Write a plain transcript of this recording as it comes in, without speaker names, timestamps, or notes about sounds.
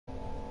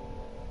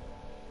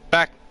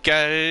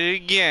at it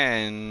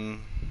again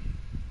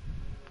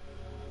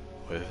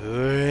with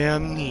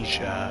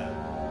Amnesia.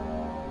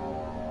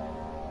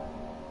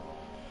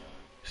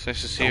 It's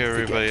nice to see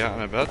everybody out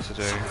and about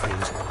today. Some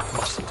things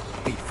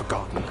mustn't be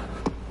forgotten.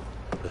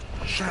 The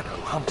shadow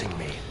hunting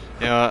me.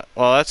 You know what?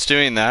 While that's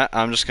doing that,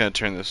 I'm just gonna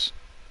turn this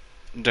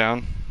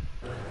down.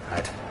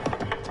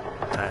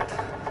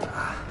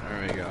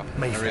 There we go.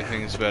 Mayfair.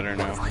 Everything's better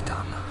now. What have I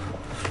done?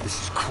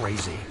 This is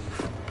crazy.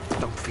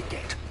 Don't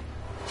forget.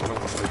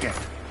 Don't forget.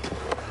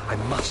 I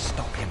must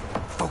stop him.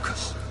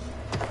 Focus.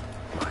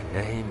 My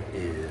name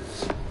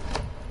is...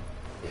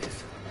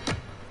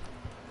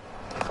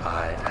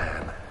 I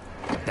am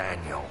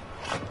Daniel.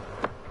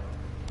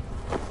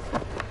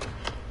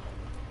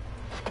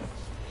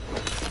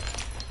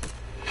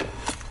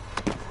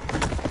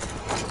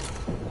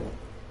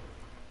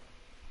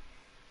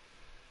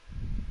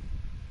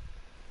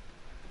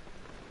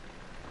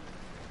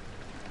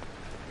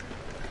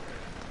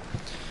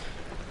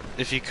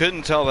 If you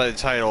couldn't tell by the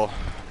title,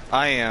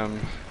 I am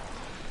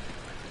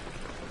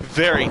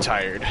very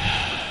tired.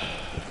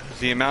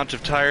 The amount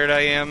of tired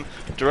I am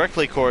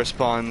directly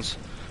corresponds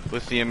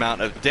with the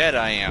amount of dead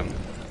I am,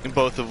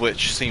 both of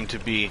which seem to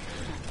be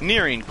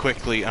nearing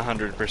quickly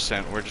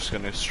 100%. We're just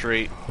going to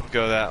straight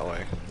go that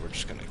way. We're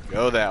just going to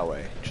go that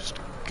way. Just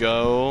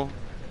go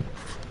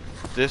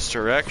this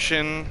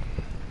direction.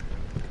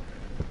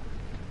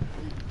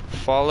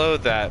 Follow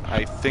that.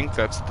 I think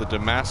that's the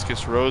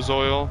Damascus rose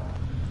oil.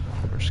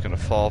 We're just going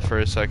to fall for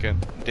a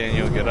second.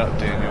 Daniel, get up,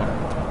 Daniel.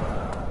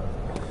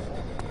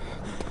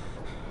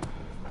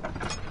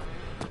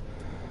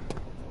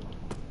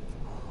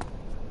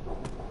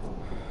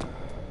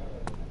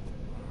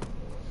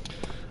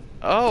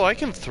 Oh, I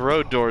can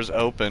throw doors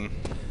open.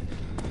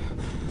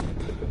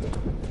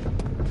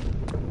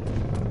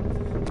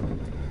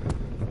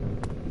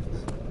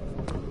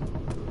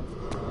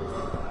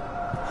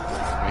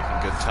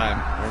 Making good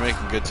time. We're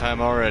making good time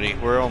already.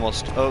 We're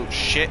almost... Oh,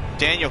 shit.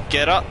 Daniel,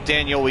 get up,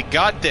 Daniel. We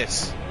got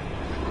this.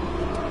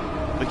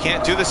 We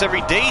can't do this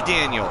every day,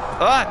 Daniel.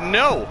 Ah,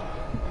 no.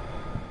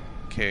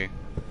 Okay.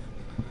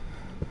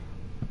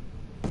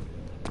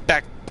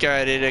 Back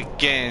at it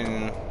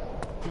again.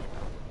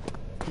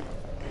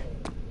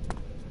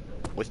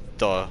 With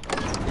the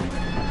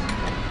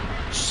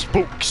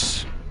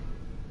spooks.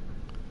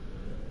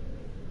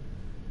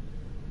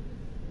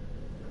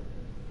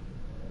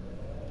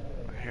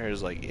 My hair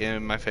is like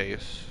in my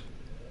face.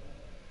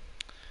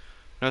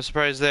 No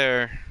surprise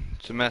there.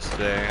 It's a mess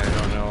today. I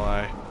don't know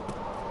why.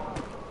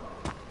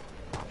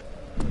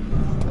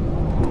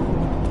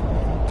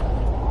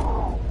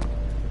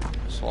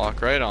 Just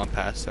walk right on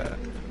past that.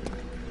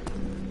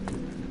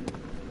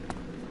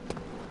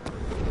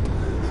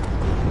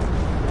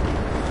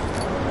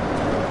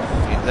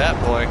 That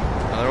boy.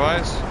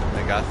 Otherwise,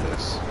 I got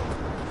this.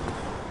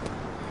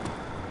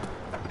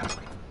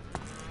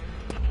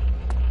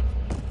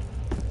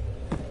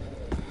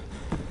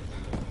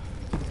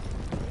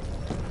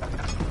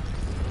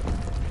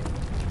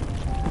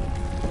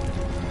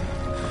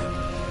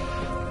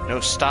 No,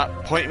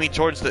 stop. Point me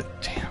towards the...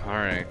 Damn,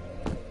 alright.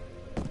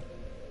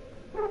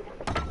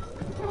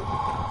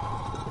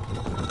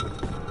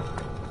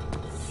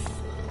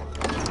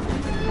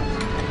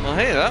 Well,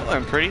 hey, that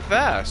went pretty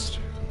fast.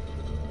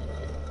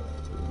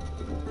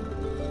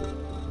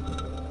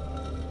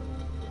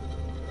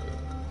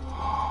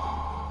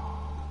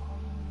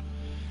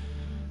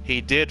 He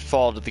did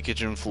fall to the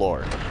kitchen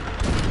floor.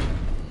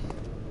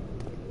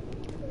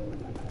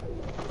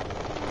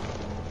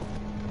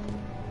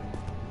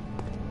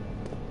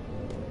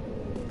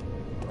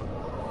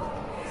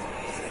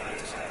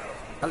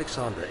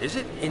 Alexander, is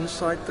it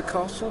inside the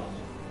castle?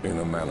 In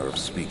a manner of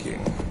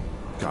speaking.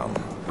 Come,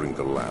 bring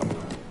the lamp.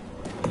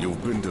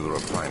 You've been to the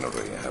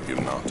refinery, have you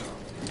not?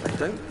 I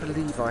don't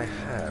believe I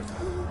have.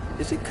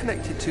 Is it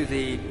connected to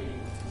the...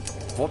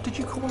 what did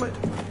you call it?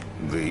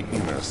 The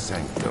inner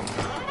sanctum.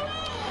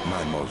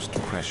 My most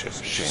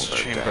precious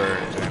chamber,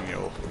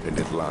 Daniel. And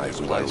it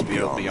lies well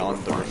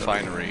beyond the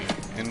refinery.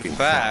 In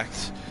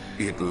fact,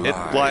 it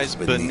lies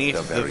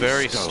beneath the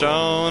very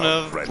stone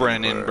of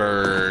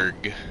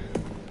Brennenburg.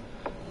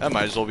 That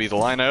might as well be the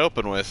line I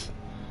open with.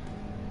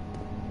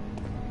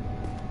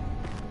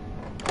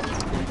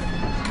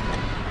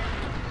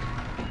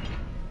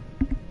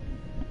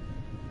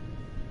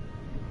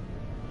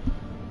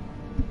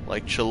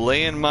 Like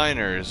Chilean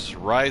miners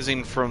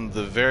rising from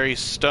the very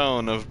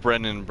stone of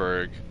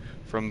Brennenburg,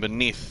 from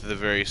beneath the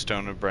very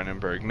stone of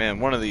Brennenburg. Man,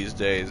 one of these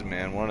days,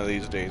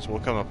 we'll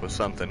come up with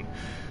something.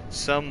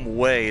 Some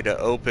way to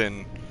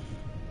open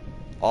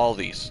all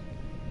these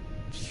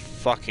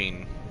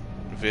fucking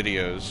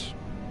videos.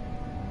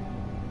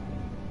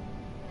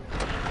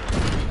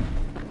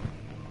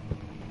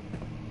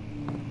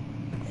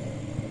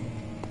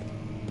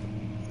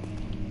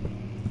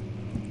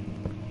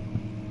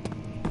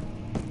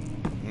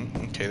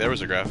 Okay, there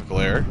was a graphical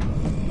error.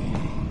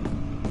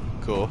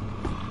 Cool.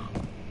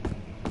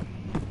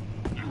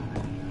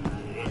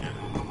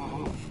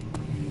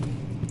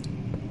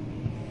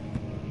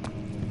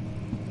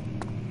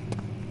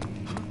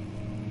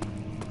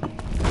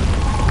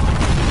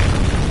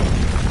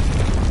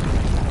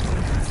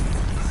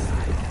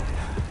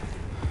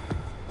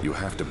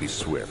 have to be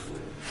swift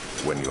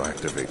when you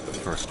activate the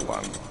first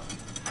one.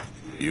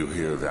 You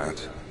hear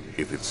that?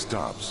 If it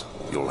stops,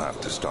 you'll have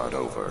to start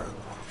over.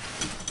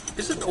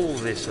 Isn't all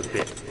this a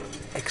bit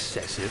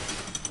excessive?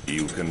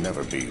 You can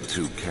never be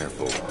too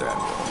careful,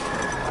 Daniel.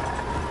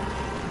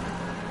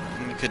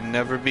 You could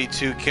never be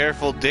too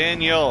careful,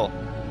 Daniel.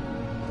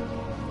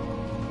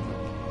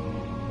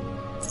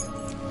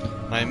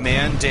 My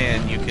man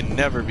Dan, you can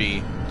never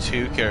be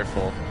too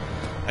careful.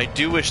 I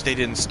do wish they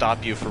didn't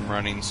stop you from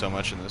running so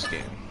much in this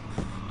game.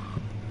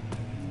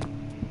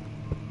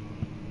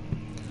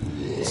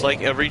 It's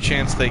like every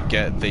chance they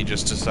get, they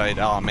just decide,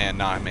 oh man,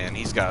 nah man,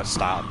 he's gotta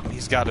stop.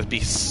 He's gotta be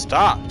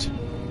stopped.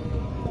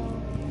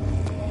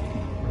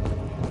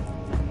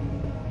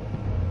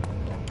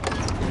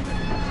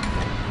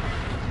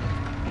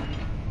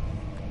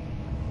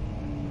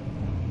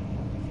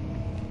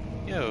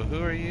 Yo,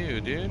 who are you,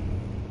 dude?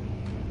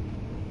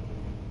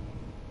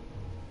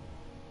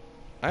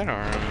 I don't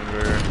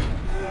remember.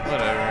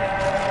 Whatever.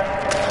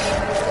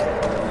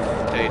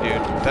 Hey,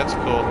 dude, that's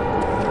cool.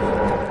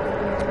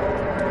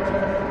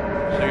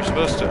 So you're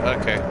supposed to...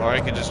 Okay, or I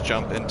can just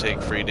jump and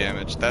take free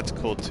damage. That's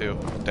cool, too.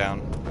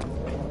 Down.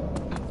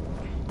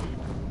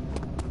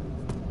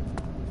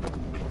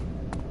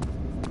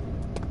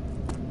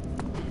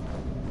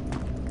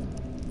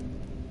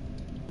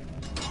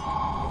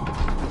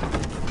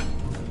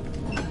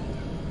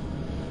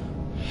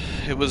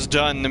 It was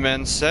done, the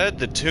men said.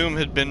 The tomb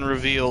had been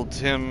revealed.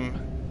 Tim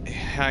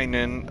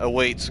Heinen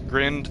awaits,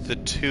 grinned the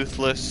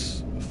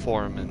toothless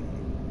foreman.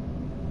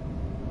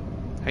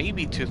 How you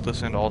be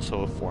toothless and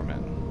also a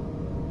foreman?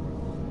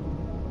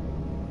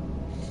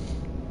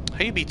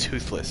 How you be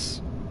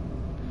toothless?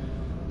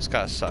 This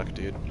gotta suck,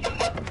 dude.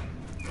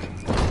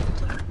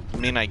 I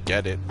mean, I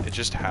get it. It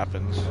just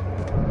happens.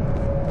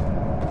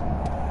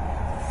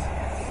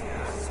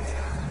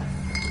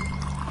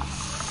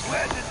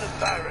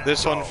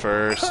 This one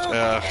first. He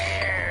left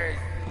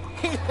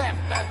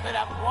us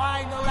enough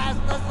wine to last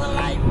us a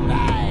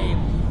lifetime.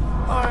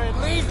 Or at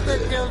least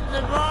until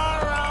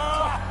tomorrow.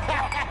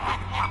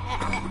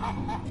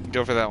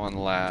 Go for that one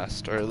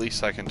last, or at least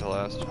second to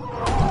last.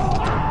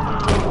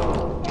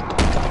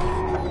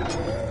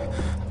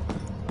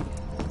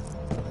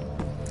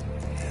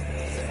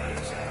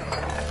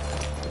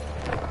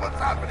 What's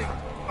happening?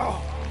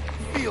 Oh,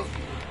 feels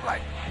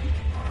like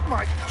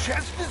my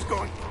chest is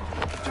going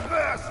to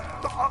burst.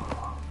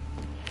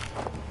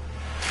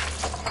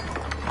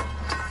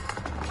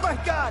 My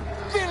God,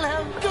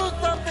 Wilhelm, do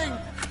something!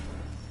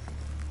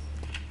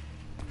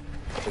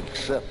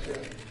 Accept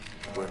it.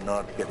 We're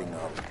not getting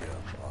out of here.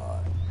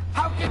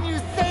 How can you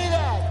say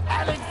that?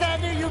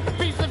 Alexander, you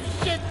piece of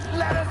shit!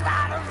 Let us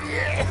out of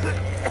here!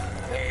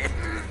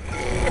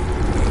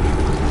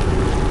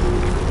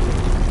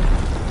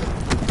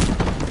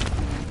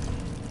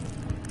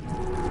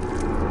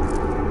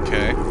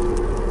 Okay.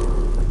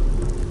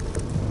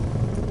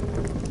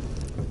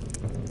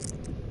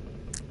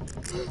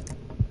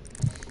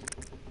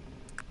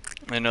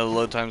 I know the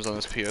load times on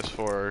this PS4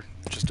 are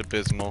just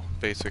abysmal,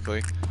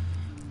 basically.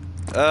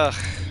 Ugh.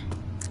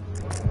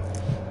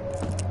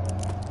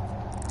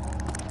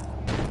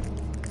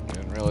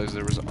 Didn't realize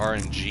there was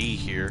RNG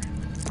here.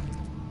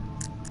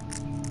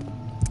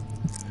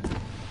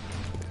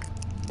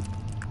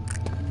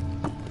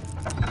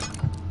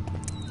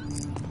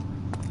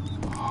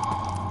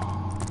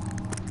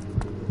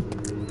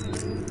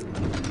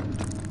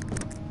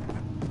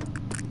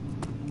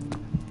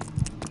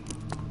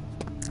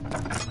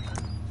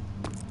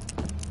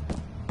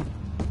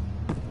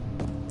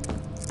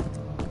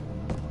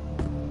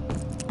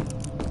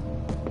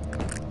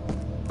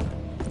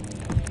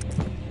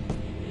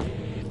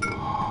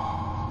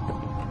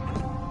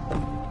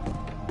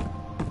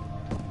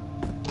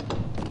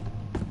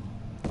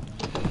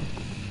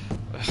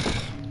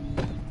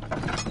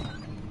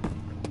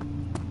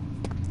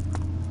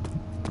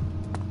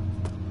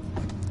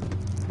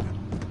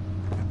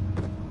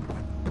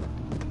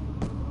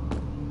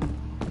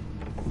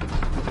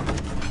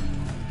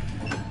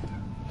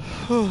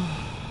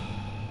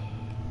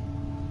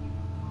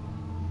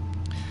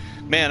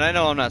 Man, I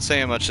know I'm not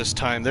saying much this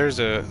time. There's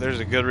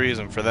a good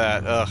reason for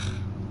that. Ugh.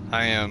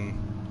 I am...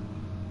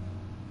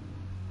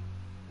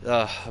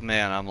 Ugh,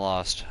 man, I'm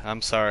lost.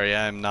 I'm sorry,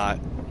 I'm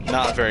not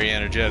very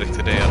energetic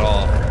today at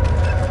all.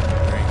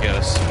 We're gonna get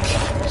us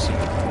some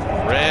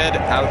red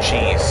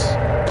ouchies.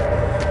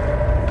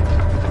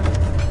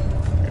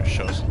 We're gonna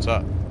show us what's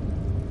up.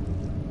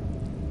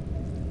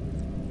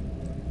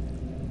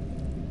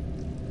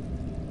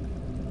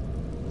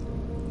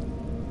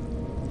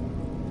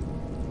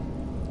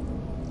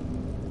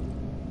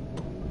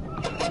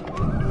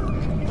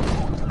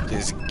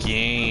 This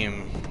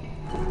game.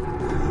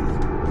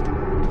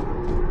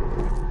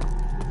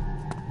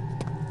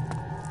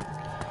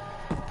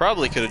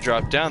 Probably could have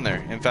dropped down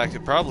there. In fact,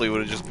 it probably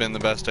would have just been the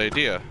best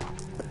idea.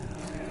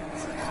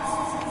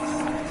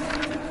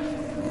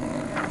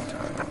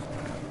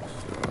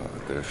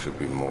 There should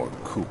be more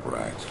coop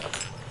racks.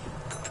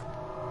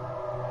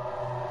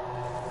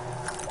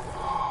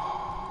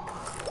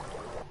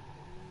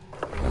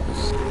 Never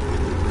seen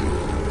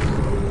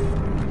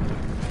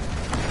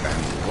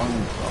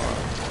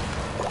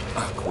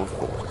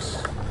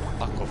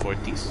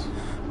this.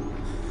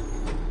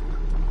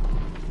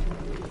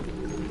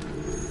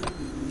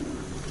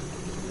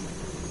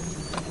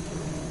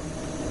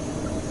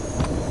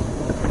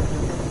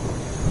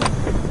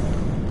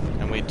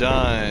 And we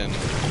done.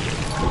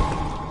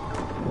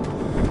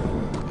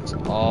 It's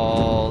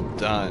all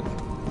done.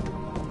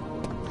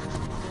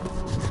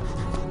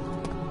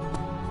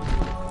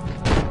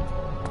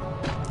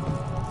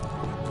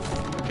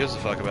 Who gives a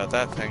fuck about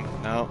that thing?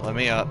 No, let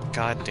me up.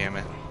 God damn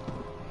it.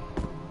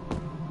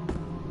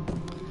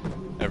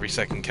 Every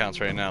second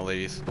counts right now,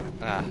 ladies.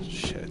 Ah,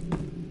 shit.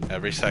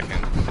 Every second.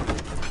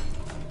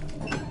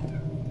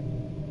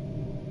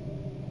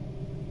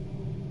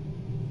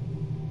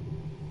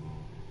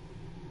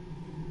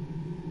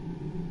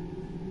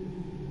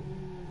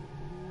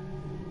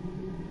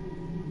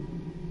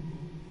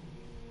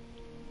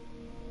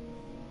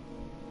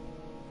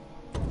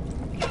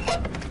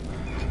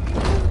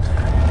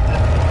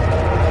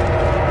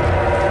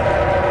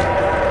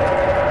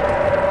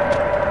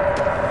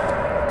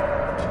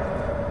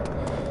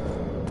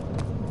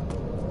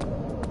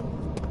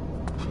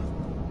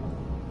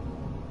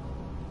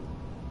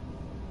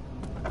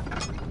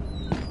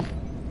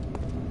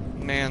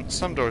 Man,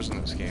 some doors in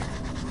this game.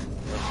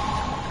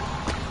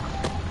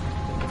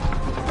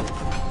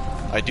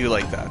 I do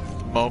like that.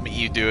 The moment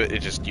you do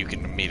it, you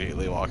can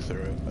immediately walk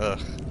through it. Ugh.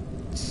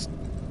 It's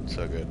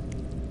so good.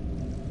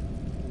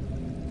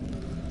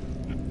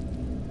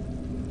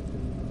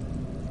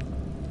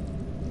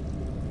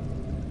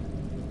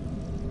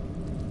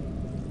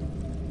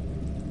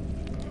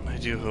 I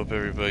do hope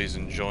everybody's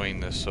enjoying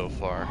this so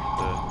far.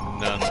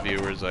 The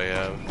non-viewers I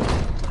have.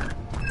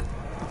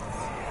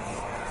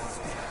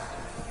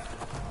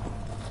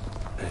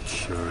 It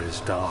sure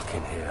is dark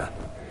in here.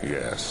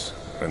 Yes,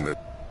 and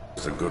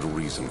there's a good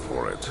reason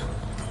for it.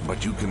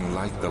 But you can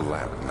light the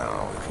lamp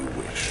now if you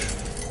wish.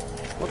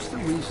 What's the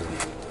reason?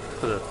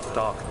 For the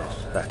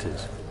darkness, that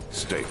is.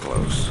 Stay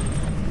close.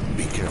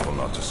 Be careful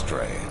not to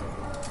stray.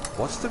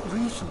 What's the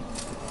reason?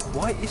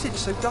 Why is it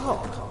so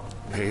dark?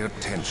 Pay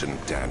attention,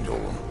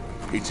 Daniel.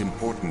 It's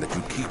important that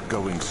you keep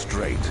going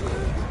straight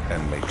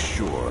and make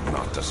sure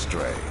not to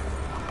stray.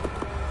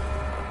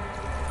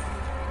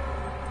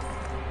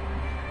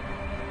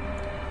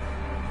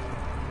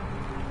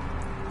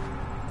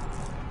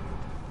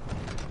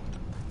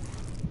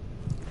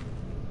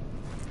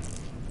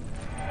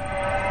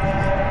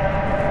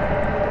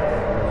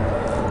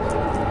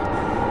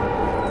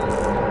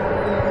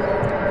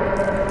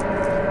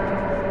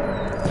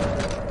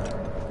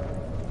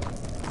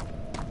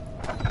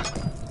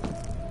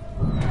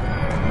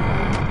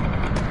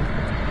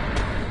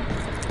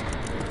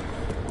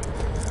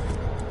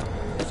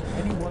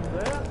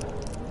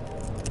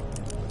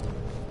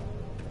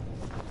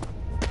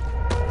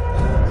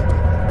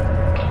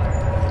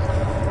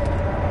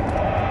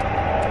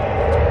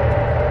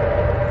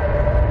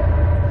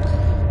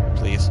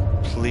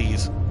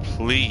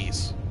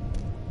 Please.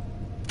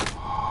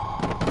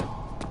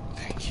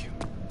 Thank you.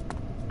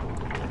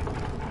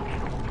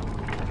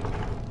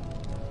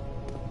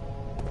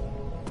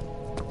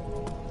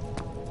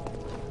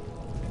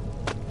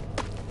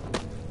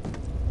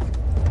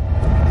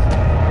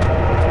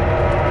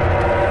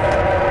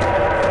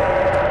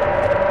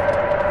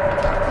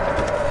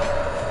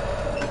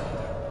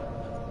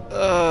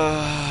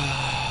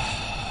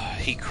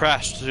 He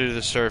crashed to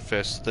the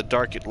surface. The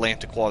dark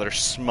Atlantic water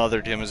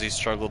smothered him as he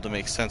struggled to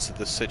make sense of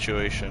the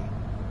situation.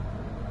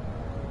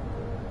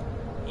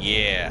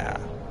 Yeah.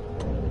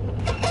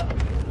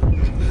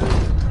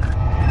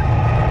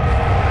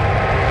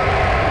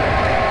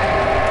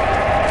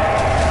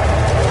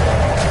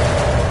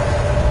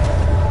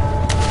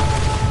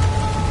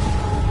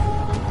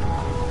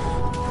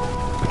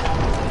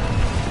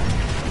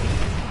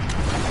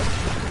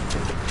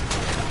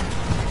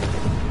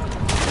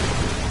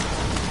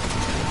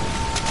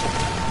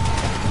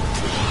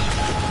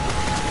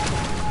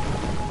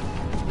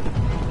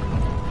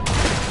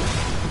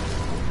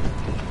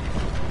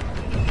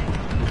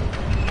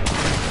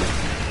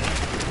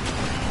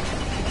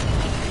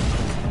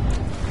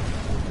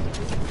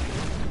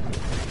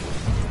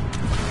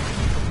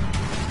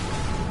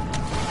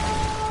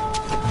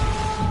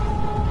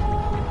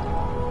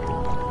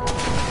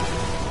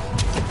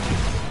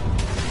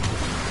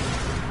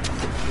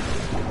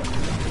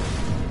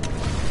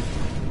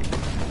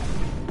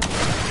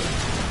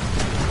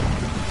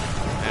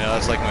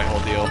 That's like my whole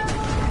deal.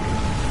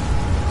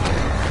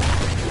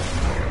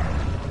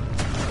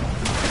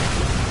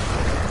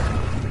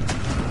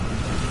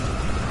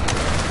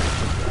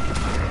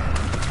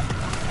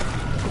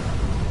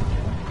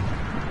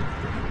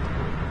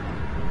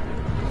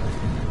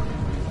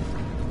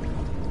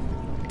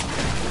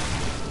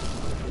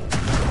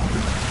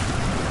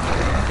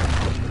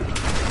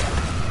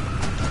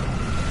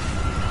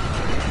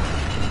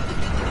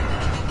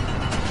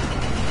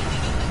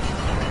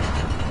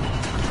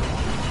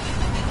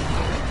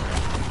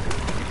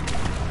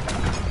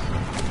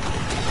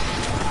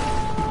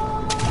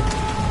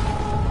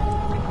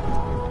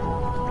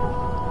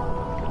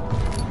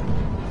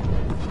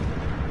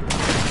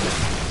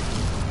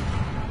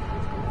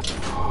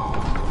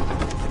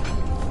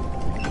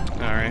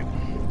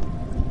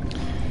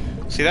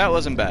 See, that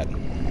wasn't bad.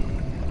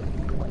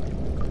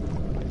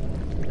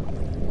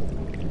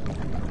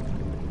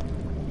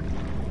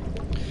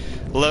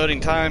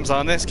 Loading times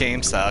on this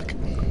game suck.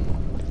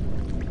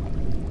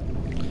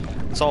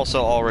 It's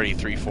also already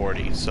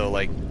 3:40, so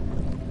like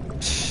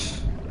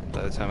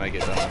by the time I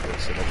get done with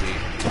this, it'll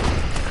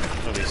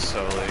be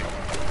so late.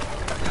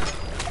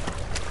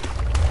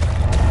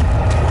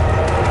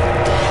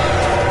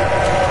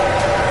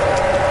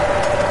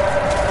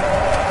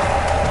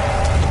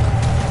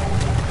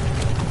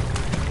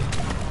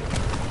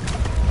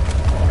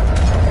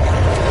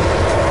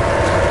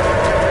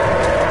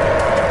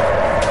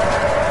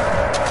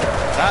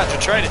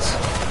 Detritus.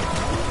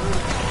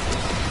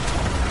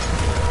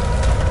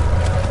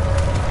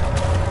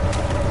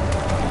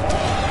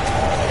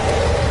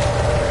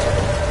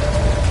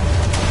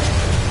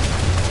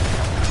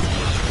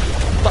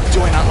 Fuck,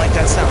 do I not like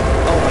that sound?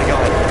 Oh my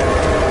god.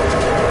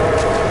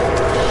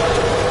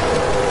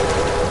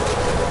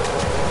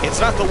 It's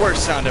not the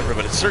worst sound ever,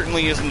 but it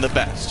certainly isn't the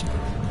best.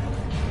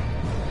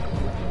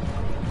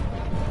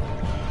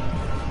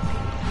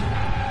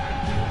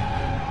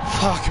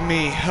 Fuck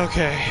me,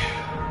 okay.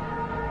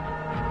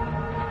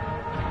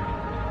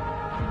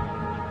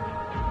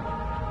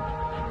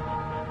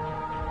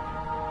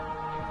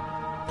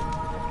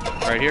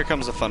 Alright, here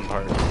comes the fun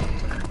part.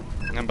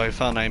 And by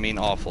fun, I mean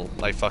awful.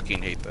 I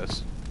fucking hate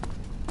this.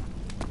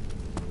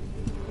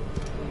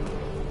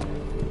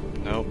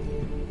 Nope.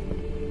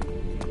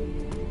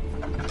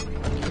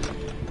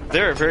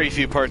 There are very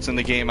few parts in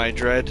the game I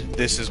dread.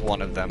 This is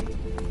one of them.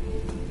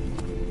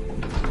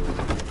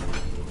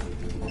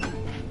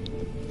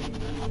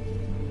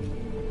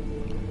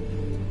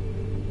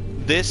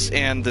 This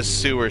and the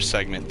sewer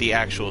segment, the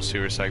actual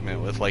sewer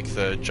segment with like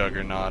the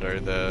juggernaut or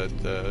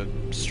the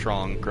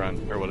strong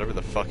grunt or whatever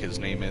the fuck his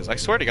name is. I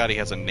swear to God he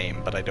has a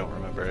name, but I don't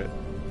remember it.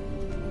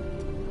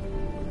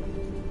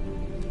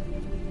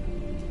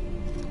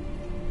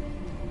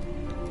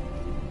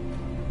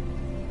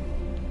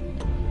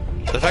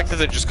 The fact that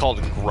they're just called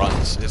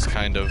grunts is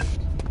kind of,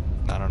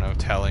 I don't know,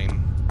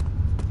 telling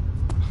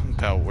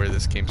about where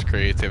this game's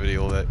creativity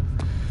a little bit.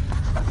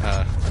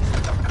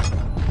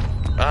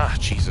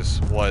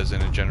 Jesus, was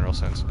in a general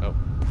sense. Oh,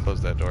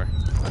 close that door.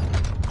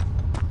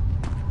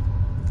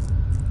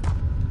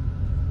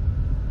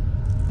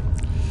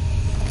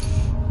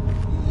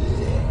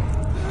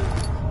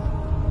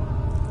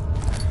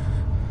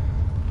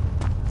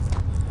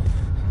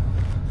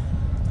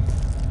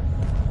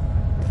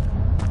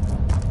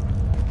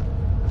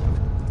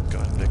 Go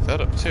ahead and pick that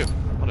up too.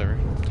 Whatever.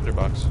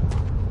 Tinderbox.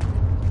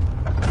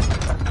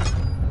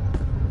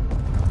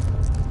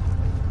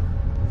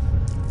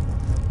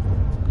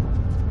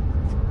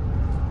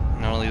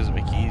 Not only does it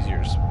make you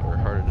easier or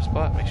harder to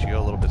spot, it makes you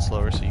go a little bit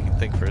slower so you can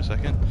think for a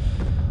second,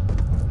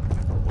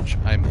 which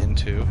I'm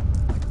into.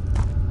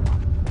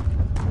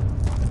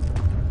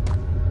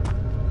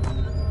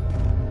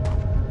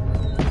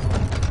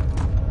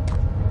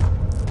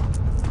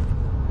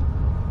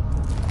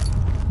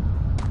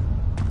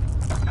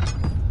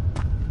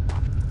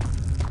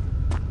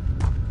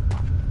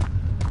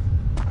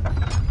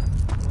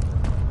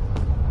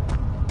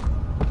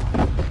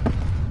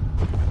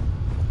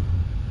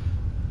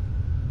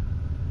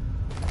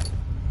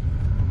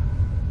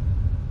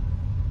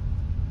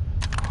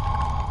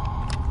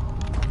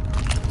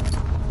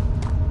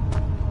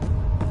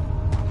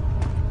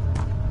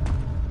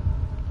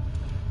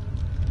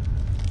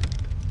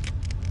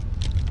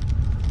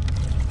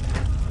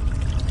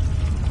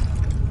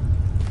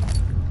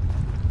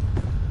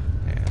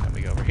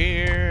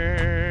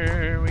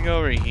 Here, we go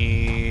over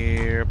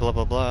here, blah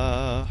blah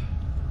blah.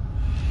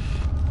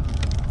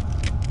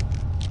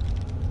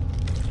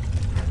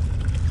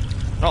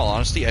 In all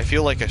honesty, I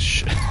feel like I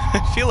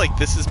feel like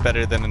this is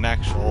better than an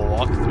actual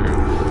walkthrough.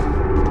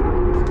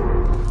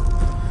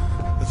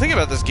 The thing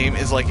about this game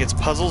is like its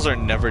puzzles are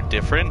never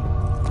different.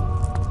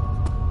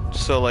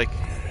 So like,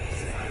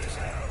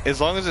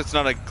 as long as it's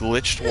not a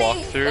glitched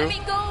walkthrough. Let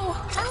me go.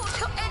 I won't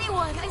tell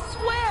anyone. I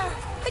swear.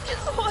 I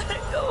just want to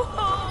go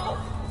home.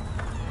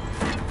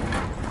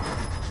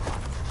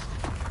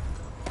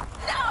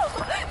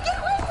 Get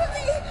away from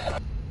me!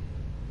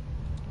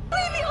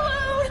 Leave me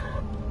alone!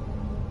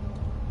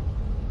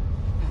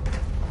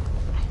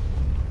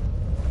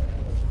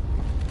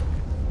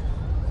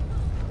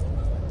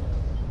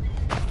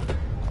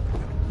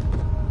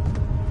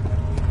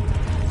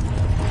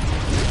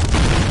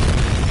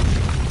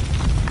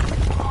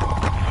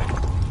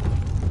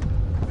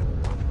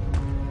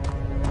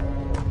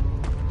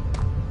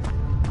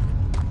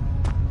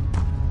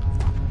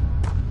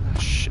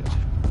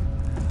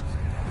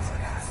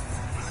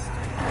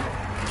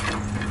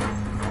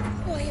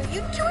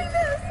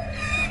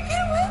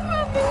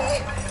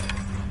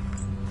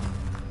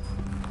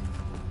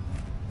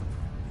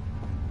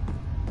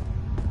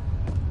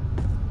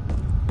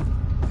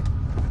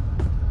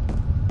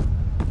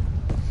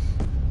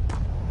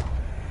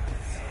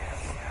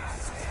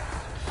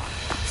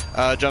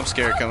 Jump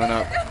scare coming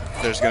up.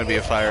 There's gonna be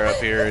a fire up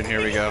here, and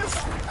here we go.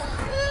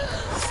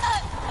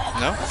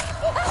 No?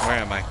 Where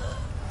am I?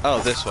 Oh,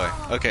 this way.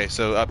 Okay,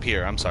 so up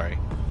here. I'm sorry.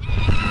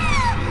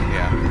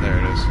 Yeah, there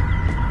it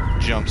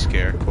is. Jump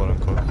scare, quote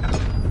unquote. I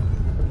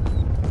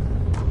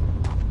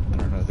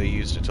don't know, they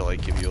used it to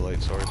like give you a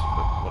light source,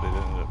 but what it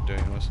ended up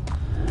doing was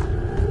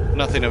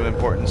nothing of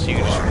importance. You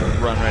can just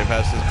run right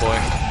past this boy.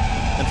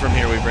 And from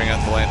here we bring out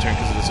the lantern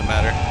because it doesn't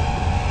matter.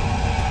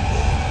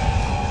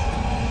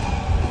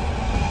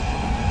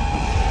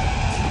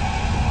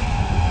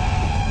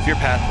 If your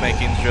path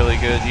making's really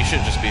good, you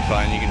should just be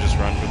fine. You can just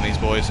run from these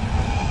boys.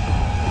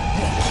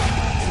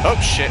 Oh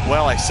shit,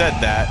 well I said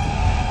that.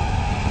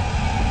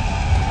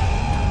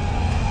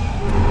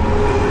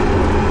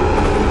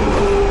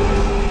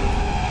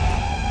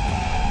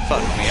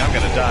 Fuck me, I'm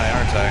gonna die,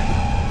 aren't I?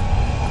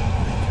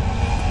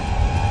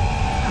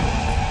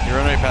 You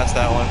run right past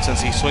that one,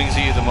 since he swings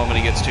at you the moment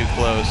he gets too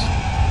close.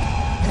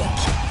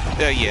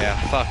 Yeah,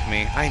 fuck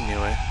me, I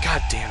knew it.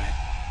 God damn it.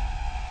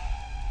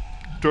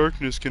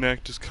 Darkness can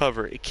act as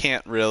cover. It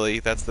can't really,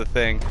 that's the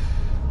thing.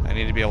 I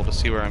need to be able to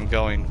see where I'm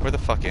going. Where the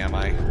fuck am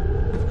I?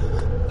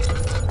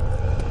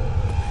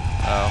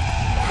 Oh.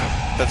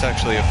 That's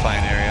actually a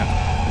fine area.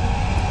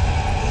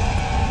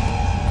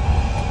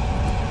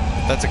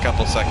 That's a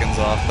couple seconds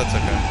off. That's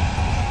okay.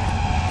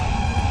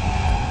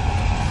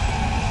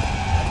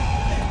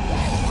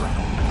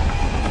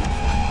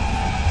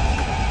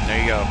 There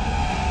you go.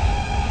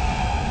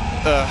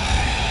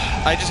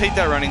 I just hate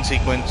that running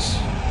sequence.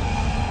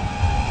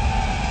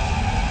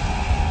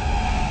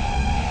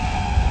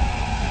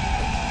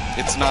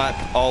 It's not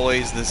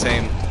always the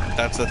same.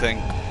 That's the thing.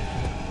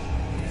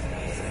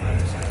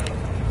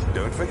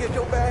 Don't forget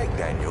your bag,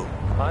 Daniel.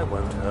 I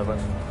won't, Herbert.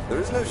 There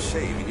is no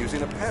shame in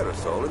using a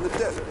parasol in the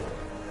desert.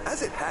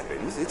 As it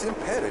happens, it's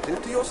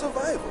imperative to your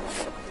survival.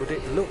 But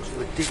it looks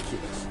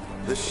ridiculous.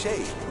 The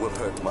shade will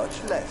hurt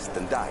much less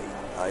than dying,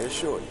 I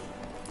assure you.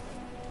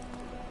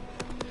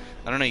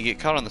 I don't know, you get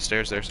caught on the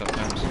stairs there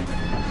sometimes.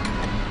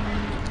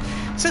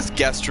 It says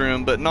guest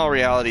room, but in all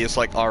reality it's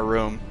like our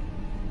room.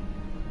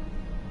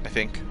 I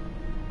think.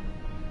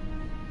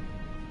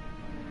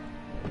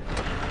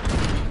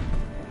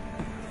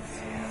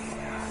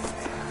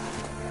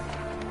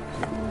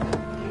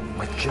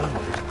 My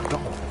journal is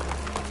gone.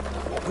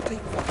 What would they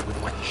want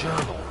with my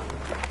journal?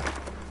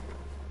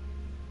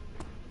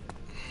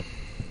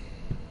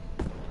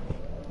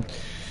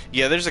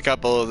 Yeah, there's a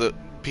couple of the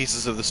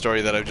pieces of the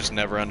story that I've just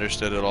never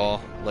understood at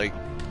all. Like,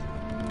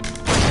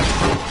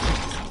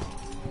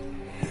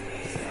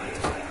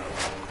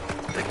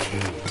 the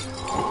key.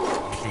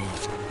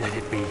 Please, let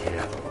it be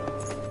here.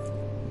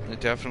 it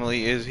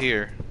definitely is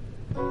here.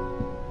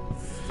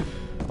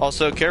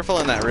 Also, careful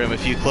in that room.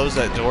 If you close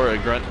that door, a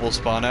grunt will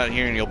spawn out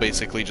here and you'll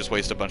basically just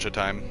waste a bunch of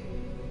time.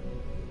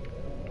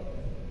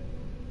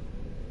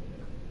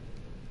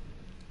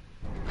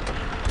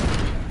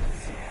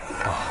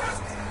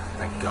 Oh,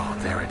 thank God,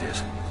 there it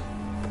is.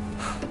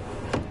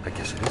 I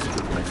guess it is a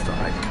good place to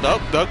hide.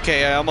 Oh,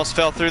 okay, I almost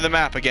fell through the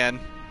map again.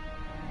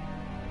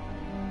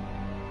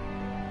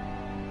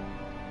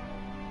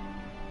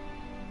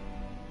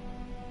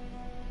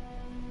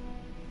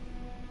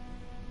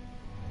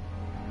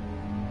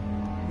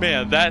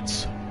 Man,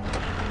 that's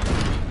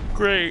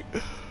great.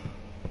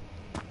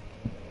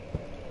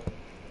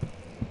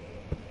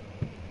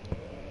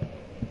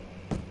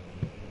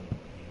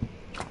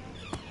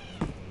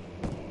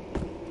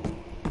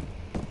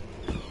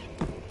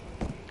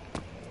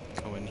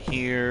 Go in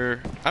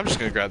here. I'm just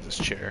gonna grab this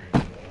chair.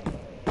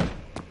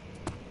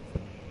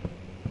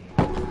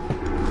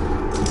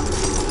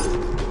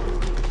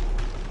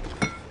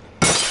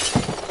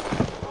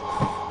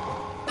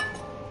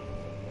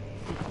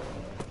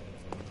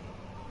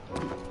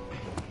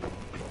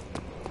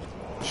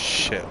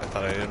 Shit, I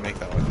thought I didn't make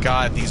that one.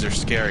 God, these are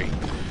scary.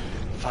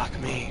 Fuck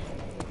me.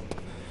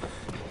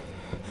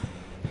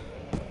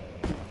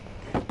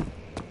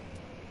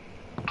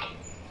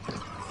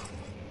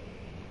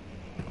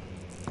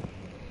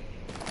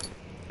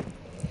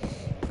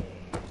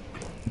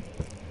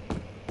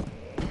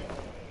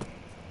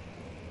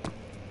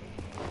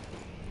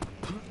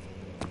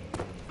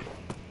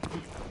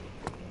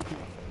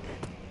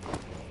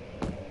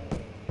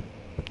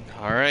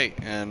 Alright,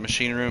 and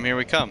machine room, here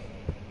we come.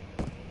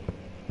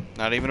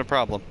 Not even a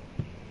problem.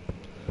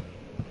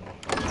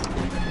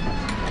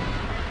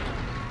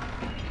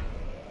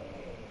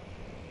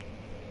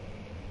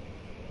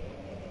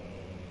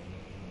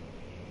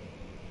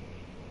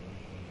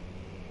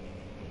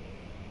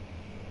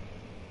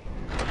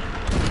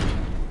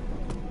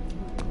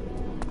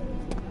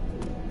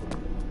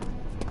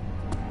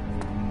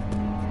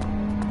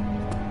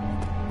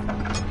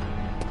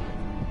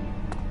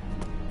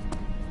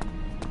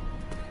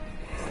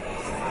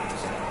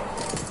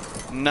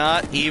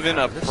 Not even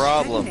a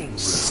problem.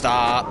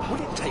 Stop.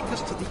 Would it take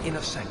us to the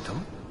inner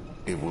sanctum?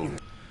 It will.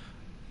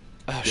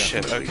 Oh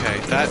shit, okay.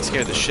 That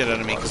scared the shit out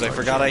of me because I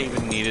forgot I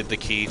even needed the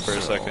key for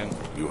a second.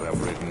 You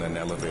have ridden an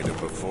elevator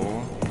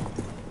before?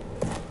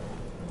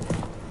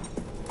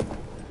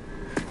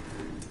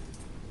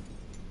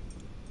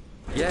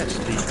 Yes,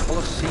 the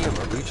Colosseum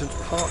at Regent's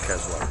Park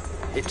has one.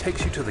 It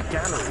takes you to the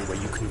gallery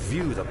where you can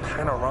view the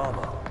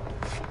panorama.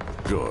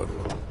 Good.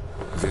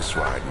 This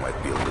ride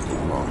might be a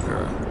little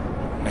longer,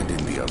 and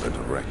in the other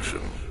direction.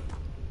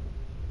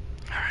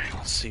 Alright,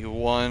 let's see.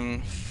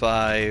 1,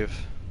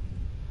 5.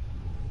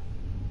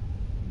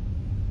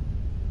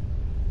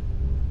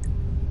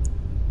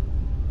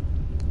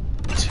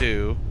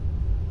 Two.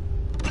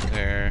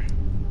 There.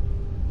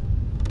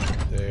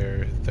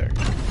 There. There.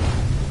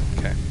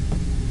 Okay.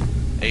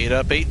 8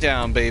 up, 8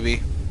 down,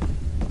 baby.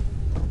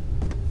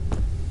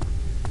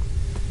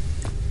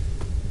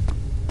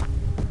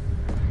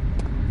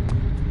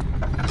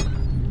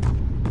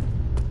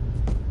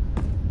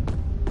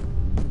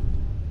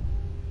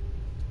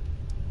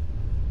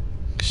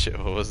 Shit,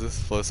 what was this?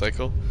 Flow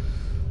cycle?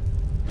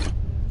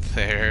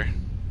 There.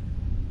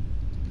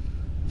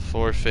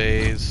 4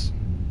 phase.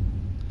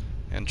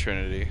 And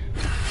Trinity.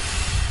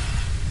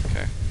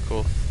 Okay,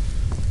 cool.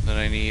 Then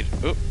I need...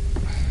 Oh!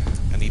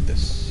 I need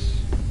this.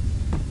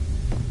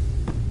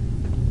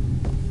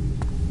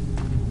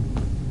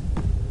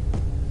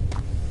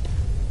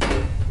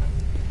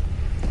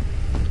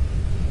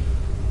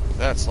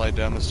 That slide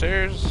down the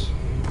stairs.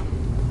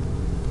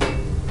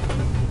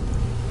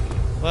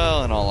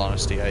 Well, in all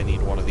honesty, I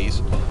need one of these.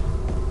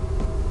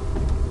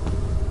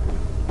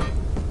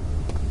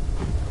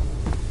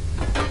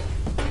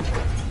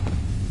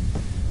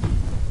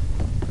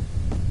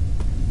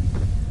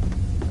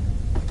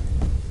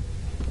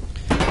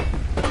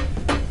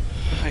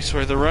 I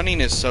swear, the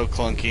running is so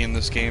clunky in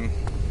this game.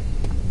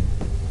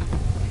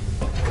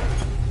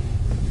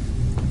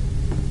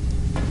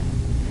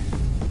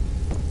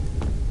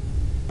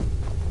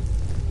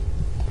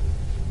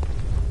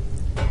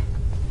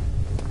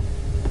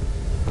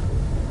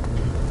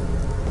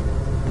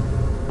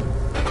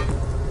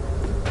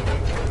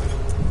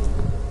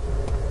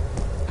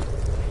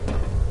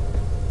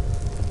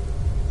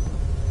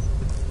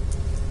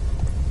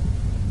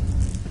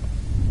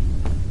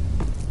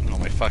 Oh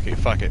my fuck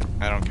it.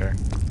 I don't care.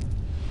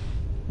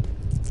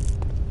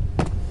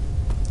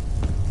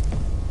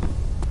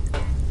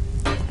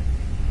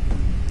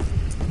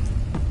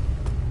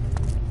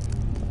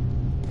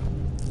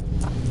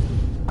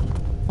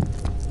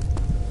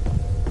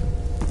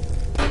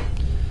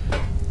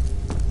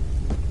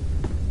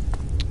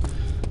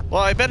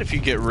 Well, I bet if you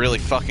get really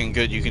fucking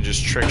good, you can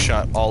just trick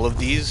shot all of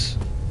these.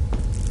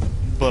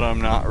 But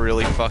I'm not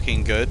really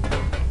fucking good.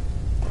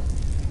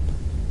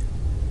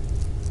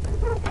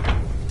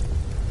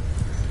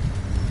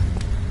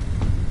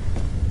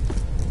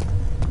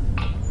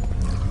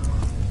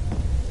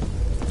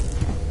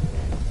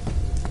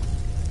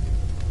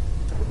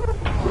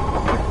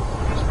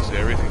 So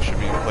everything should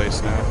be in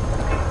place now.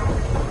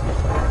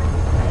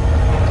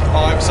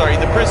 Oh, I'm sorry,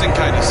 the prison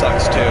kind of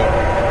sucks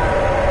too.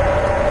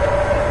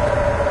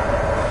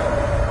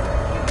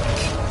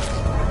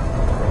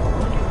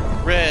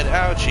 Red,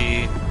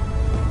 ouchie.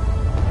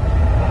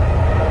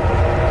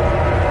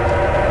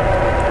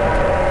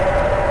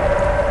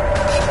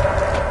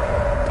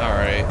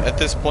 Alright, at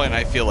this point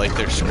I feel like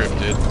they're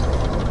scripted.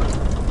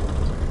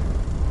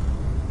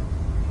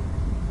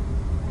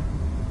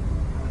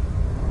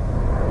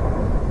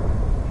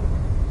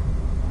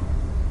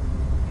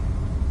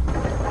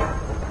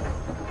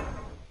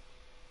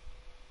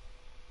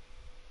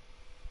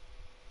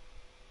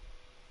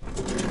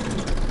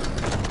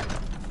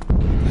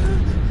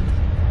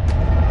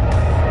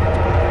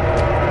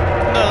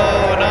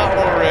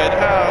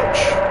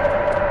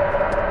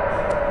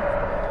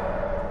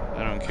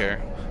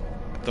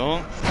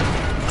 Don't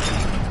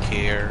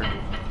care.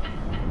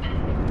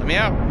 Let me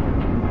out.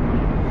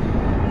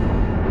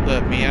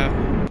 Let me out.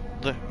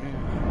 Let me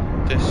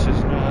out. This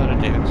is not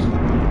a dance.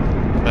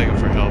 I'm begging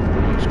for help.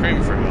 I'm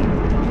screaming for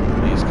help.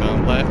 Please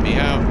come let me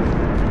out.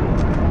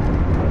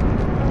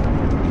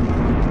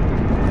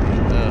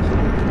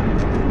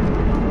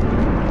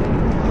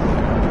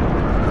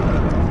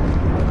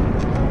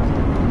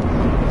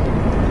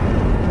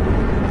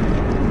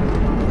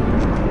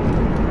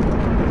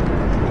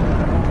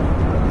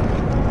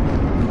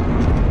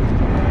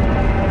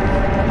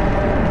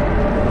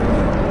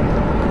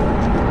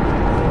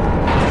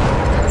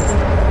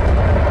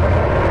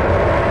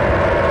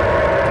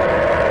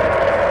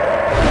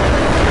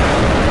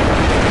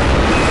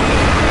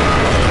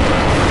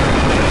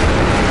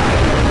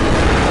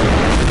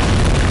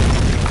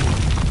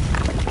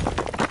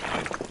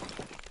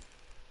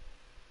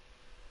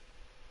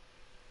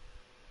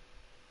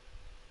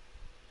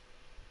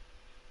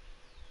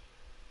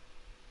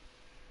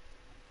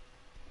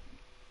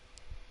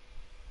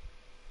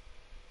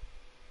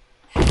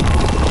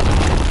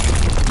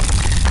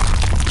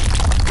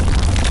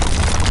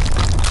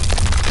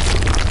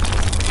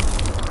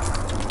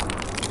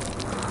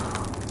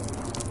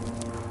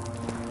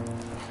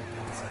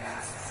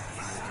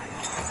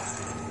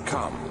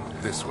 Come,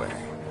 this way.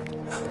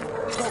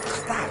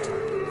 What's that?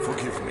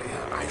 Forgive me,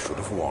 I should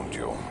have warned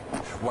you.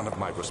 One of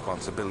my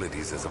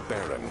responsibilities as a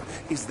Baron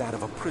is that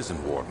of a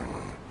prison warden.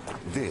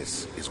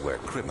 This is where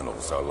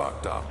criminals are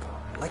locked up.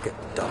 Like a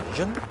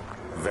dungeon?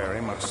 Very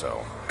much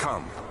so.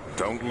 Come,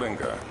 don't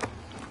linger.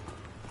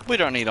 We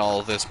don't need all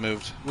of this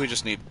moved. We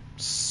just need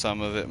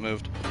some of it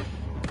moved.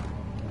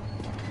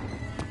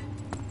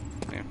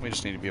 We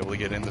just need to be able to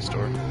get in this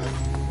door.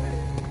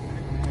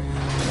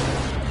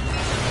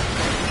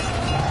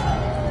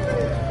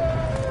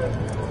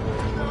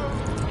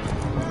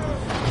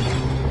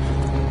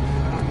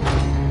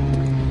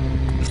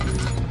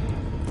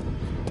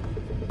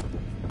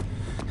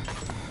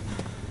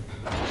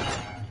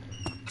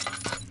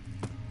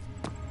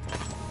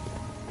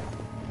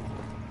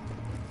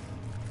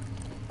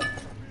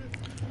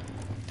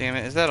 Damn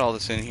it, is that all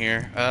that's in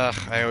here? Ugh,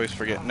 I always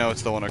forget. No,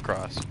 it's the one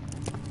across.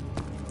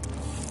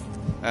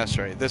 That's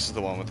right, this is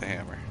the one with the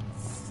hammer.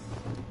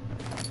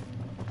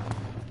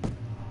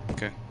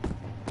 Okay.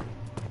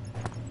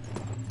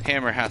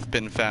 Hammer hath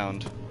been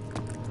found.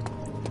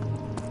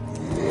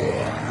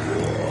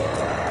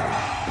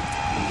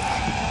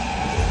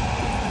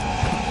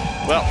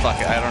 Well, fuck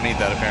it, I don't need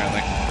that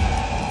apparently.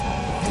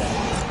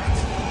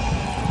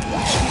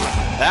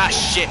 Ah,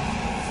 shit!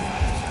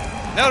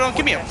 No, don't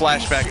give me a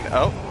flashback.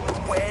 Oh.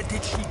 Where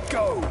did she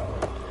go?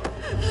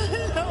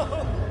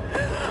 No.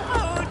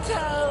 I won't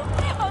tell.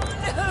 I'll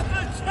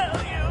never tell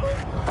you.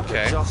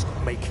 Okay. You're just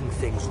making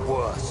things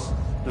worse.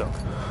 Look,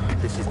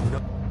 this is no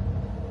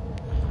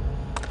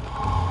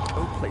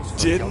place for a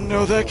Didn't young know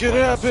girl that all could by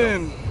herself.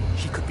 happen.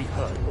 She could be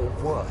hurt or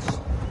worse.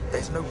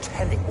 There's no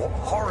telling what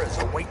horrors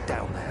await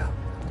down there.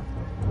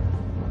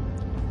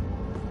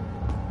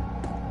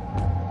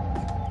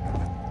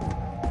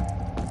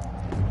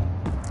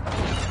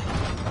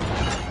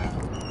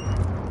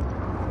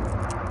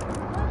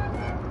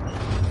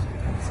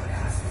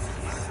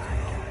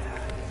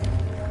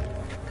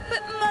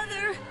 But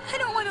Mother, I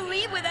don't want to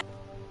leave without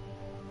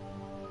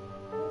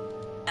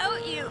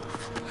you.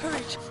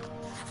 Hurry.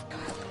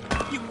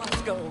 You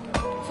must go.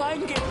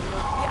 Find Gabriel,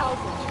 the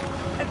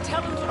Alfred, and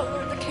tell him to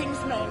alert the King's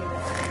men.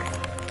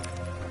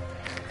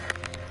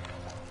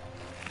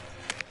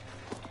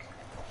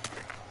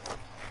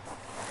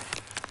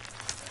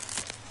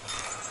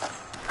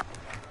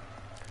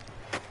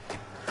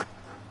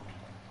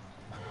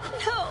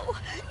 No,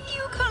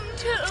 you come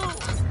too.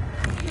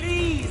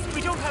 Please,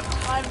 we don't have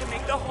time to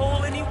make the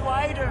hole any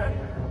wider.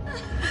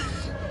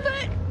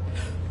 But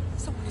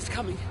Someone is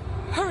coming.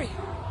 Hurry.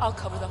 I'll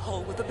cover the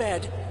hole with the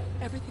bed.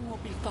 Everything will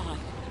be fine.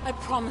 I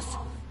promise.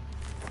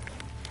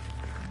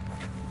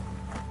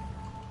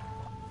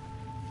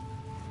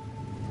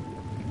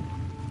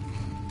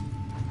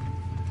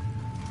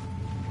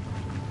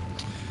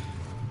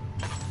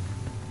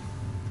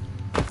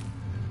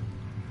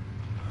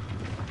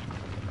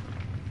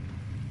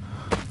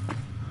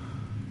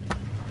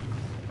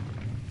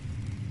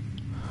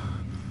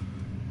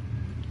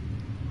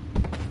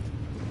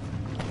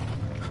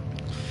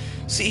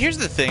 See, here's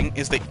the thing,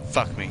 is they...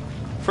 Fuck me.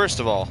 First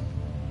of all,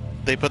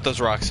 they put those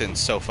rocks in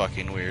so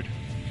fucking weird.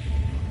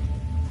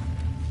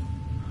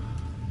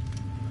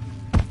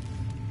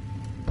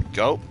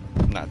 Go.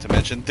 Not to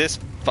mention this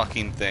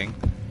fucking thing.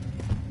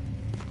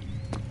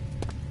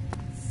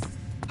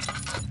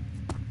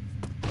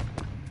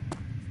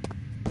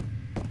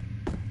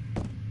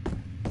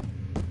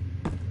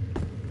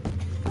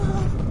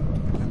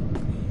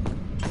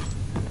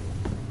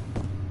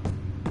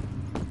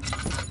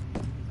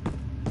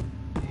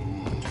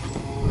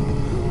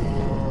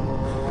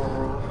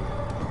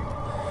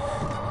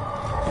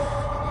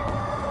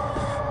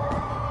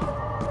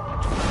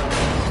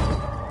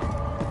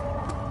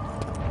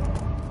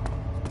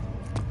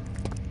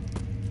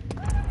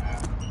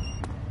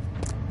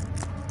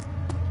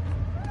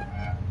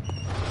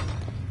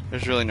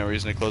 There's really no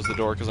reason to close the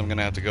door because I'm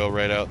gonna have to go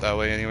right out that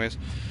way anyways.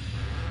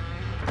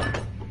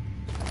 I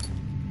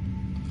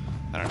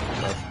don't know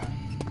stuff.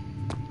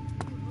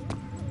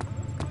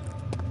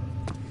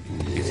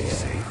 Is he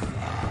safe?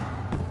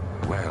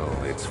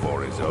 Well, it's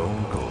for his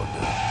own good.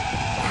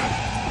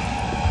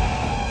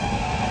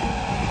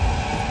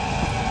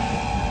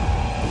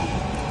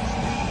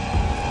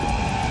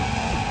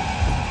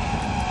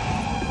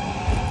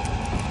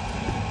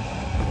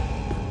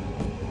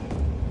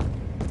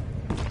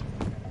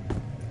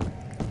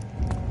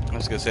 I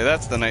was gonna say,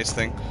 that's the nice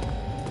thing.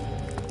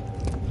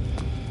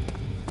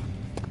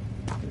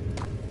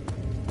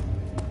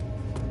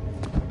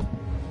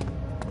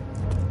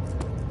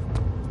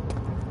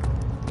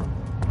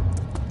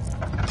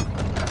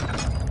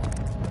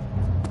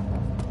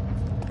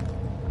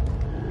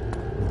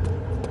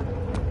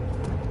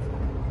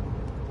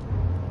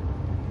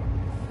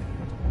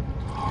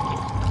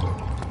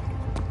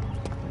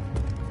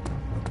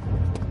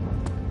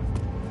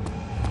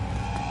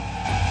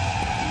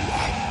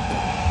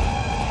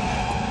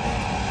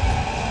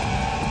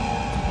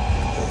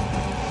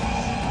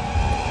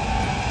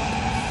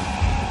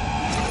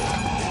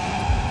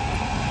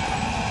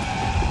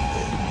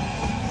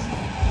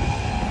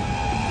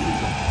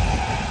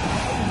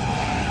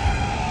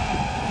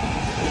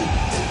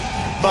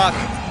 Fuck.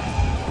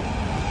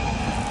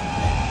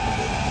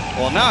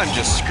 Well, now I'm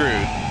just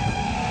screwed.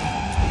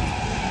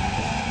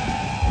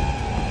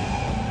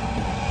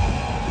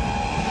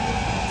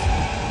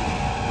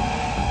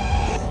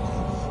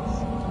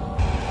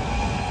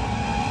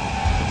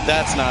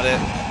 That's not it.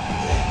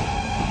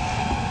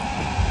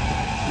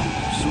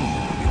 Soon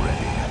we'll be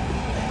ready.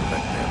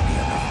 Let there be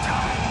enough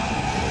time.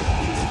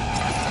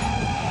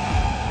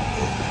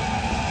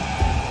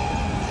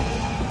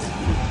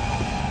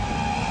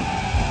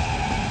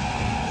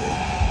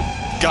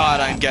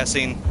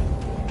 guessing.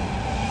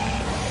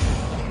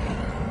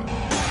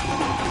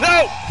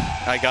 No!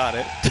 I got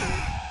it.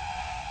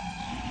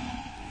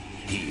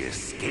 He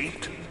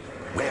escaped?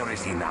 Where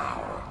is he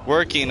now?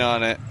 Working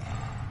on it.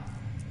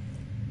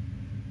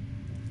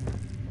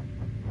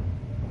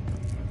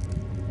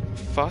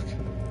 Fuck.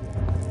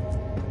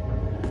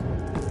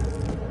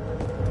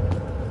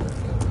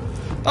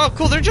 Oh,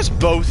 cool, they're just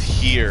both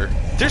here.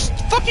 There's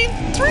fucking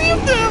 3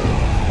 of them!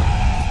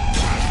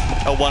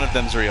 Oh, one of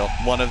them's real.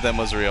 One of them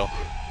was real.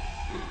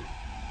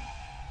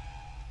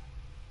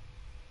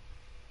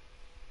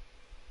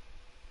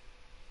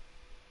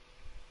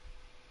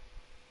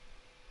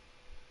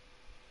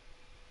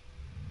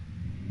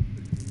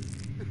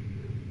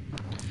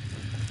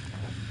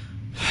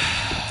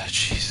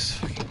 Jesus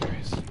fucking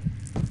Christ.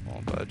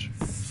 Won't budge.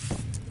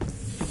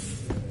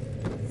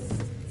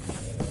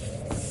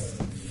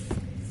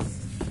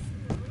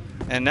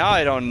 And now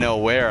I don't know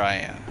where I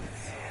am.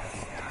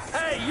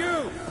 Hey,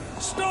 you!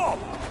 Stop!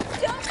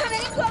 Don't come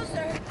any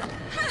closer.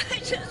 I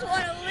just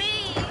want to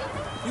leave.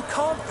 You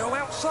can't go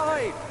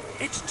outside.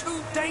 It's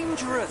too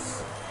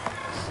dangerous.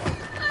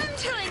 I'm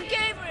telling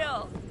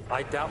Gabriel.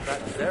 I doubt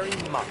that very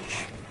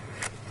much.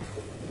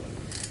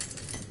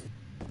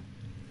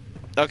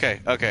 Okay.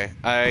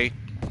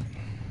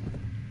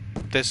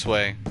 This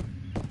way.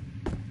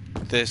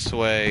 This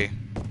way.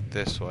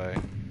 This way.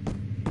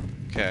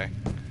 Okay.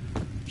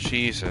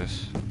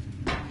 Jesus.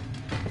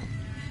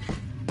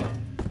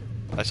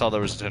 I saw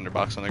there was a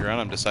tinderbox on the ground.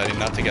 I'm deciding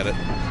not to get it.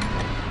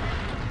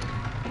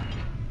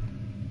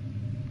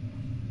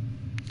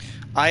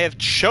 I have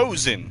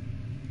chosen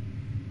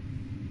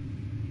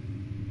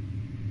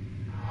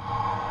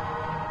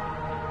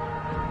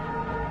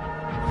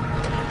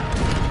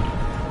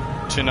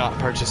to not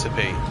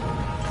participate.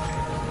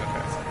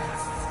 Okay.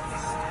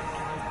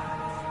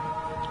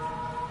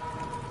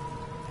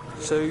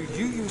 So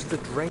you use the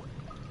drain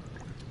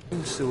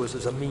sewers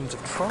as a means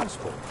of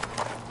transport?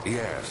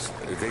 Yes,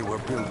 they were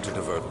built to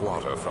divert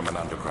water from an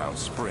underground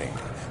spring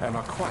and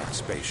are quite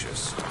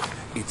spacious.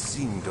 It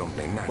seemed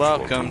only natural.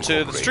 Welcome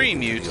to the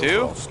stream, you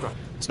two.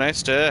 It's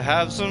nice to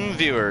have some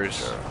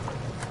viewers.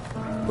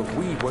 But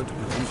we won't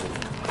be using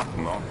it.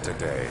 Not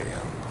today.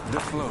 The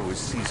flow is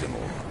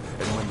seasonal,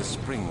 and when the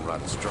spring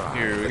runs dry,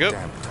 Here we the go.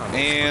 damp tunnels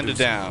And produce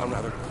down. a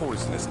rather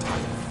poisonous type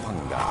of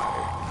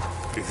fungi.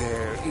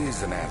 There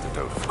is an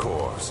antidote, of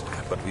course,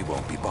 but we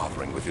won't be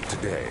bothering with it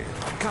today.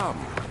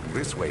 Come,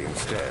 this way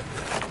instead.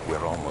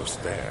 We're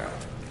almost there.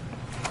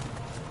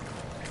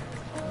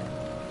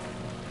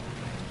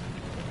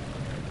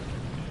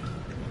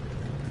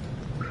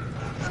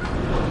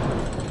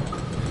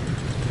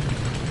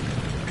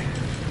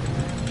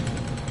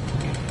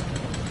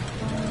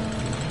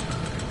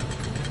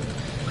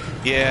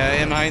 Yeah,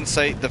 in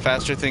hindsight, the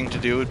faster thing to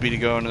do would be to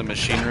go into the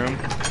machine room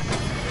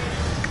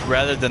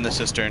rather than the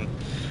cistern,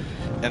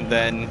 and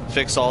then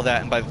fix all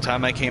that. And by the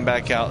time I came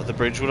back out, the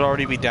bridge would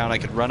already be down. I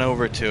could run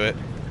over to it.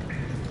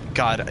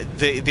 God,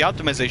 the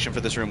optimization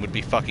for this room would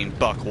be fucking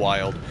buck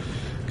wild,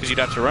 because you'd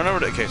have to run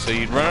over to. Okay, so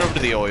you'd run over to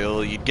the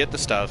oil, you'd get the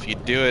stuff,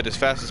 you'd do it as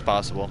fast as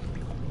possible,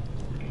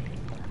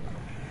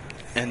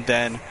 and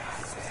then.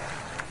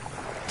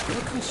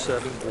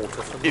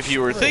 If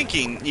you were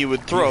thinking, you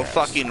would throw a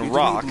fucking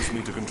rock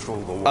me to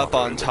control the water up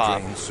on in the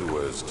top. drain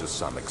sewers to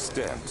some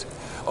extent.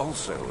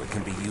 Also, it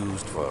can be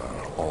used for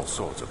all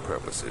sorts of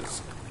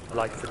purposes.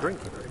 Like for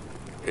drinking?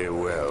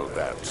 Well,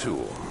 that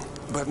too.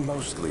 But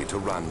mostly to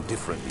run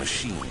different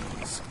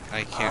machines.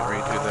 I can't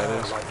read who that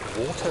is. Like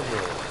water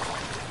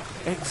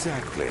mills.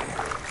 Exactly.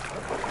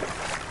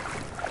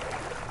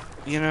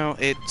 You know,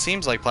 it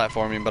seems like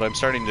platforming, but I'm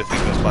starting to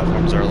think those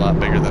platforms are a lot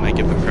bigger than I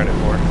give them credit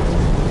for.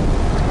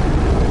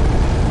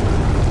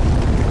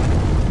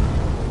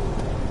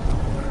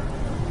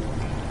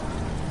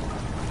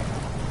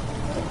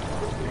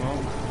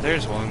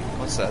 There's one.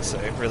 What's that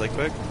say? Really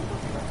quick.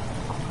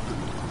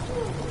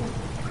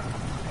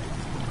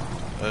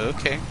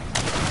 Okay.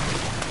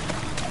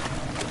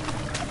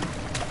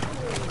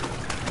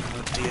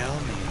 What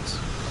DL means.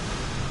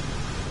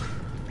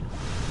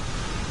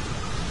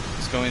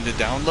 It's going to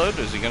download?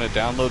 Is he going to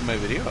download my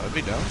video? I'd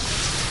be down.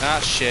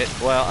 Ah, shit.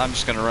 Well, I'm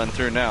just going to run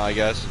through now, I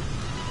guess.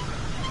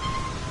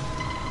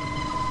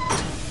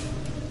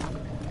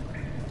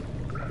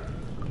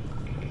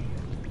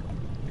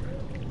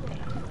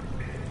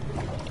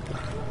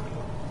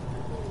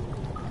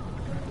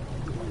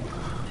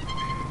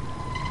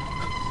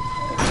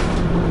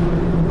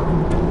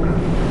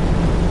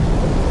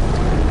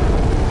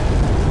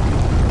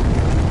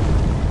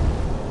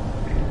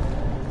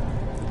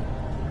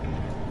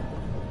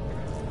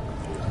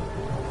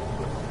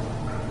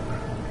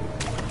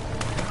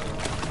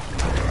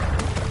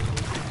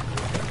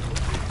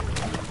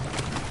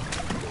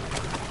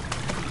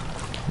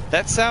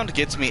 That sound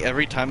gets me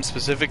every time,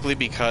 specifically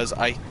because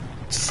I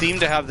seem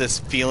to have this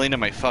feeling in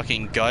my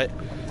fucking gut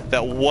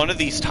that one of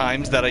these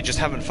times that I just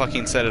haven't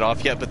fucking set it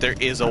off yet, but there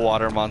is a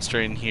water monster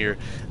in here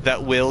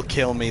that will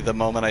kill me the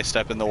moment I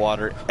step in the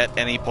water at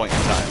any point in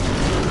time.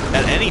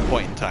 At any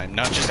point in time,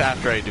 not just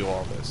after I do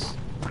all this.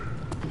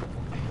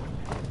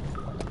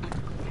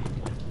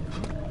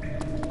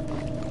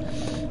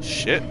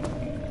 shit.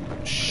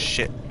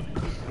 Shit.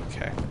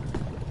 Okay.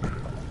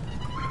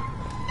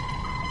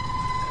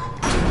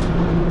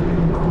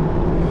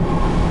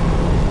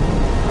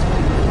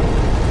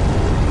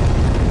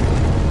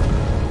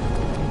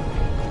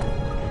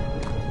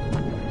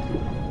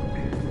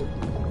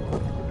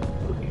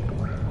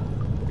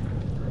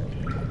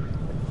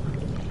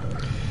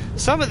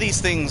 Some of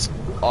these things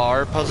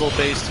are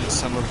puzzle-based and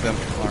some of them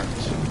aren't.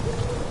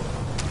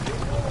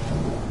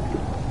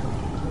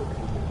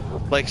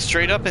 Like,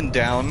 straight up and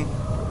down,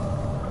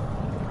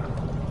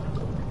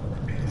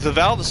 the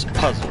valve's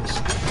puzzles,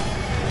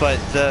 but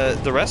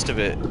the rest of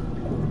it,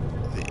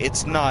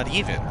 it's not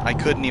even. I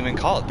couldn't even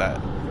call it that,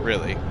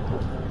 really.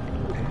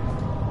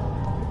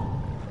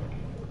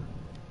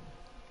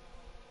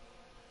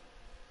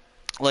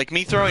 Like,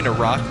 me throwing a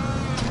rock...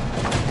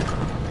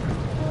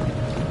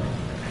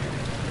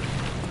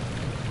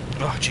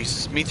 Oh,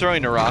 Jesus. Me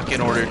throwing a rock in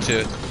order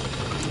to...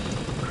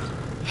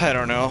 I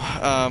don't know.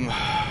 How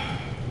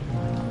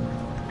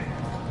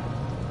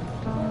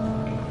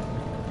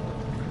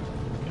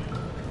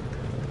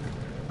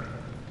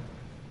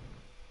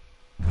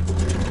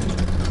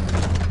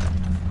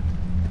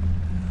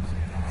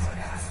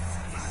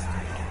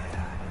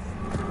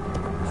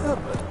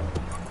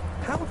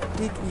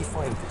did we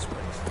find this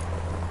place?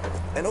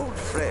 An old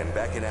friend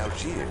back in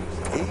Algiers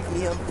gave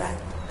me a map.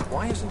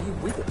 Why isn't he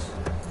with us?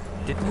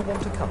 Didn't he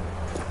want to come?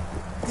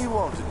 He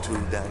wanted to,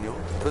 Daniel,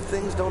 but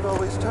things don't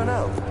always turn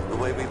out the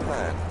way we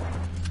planned.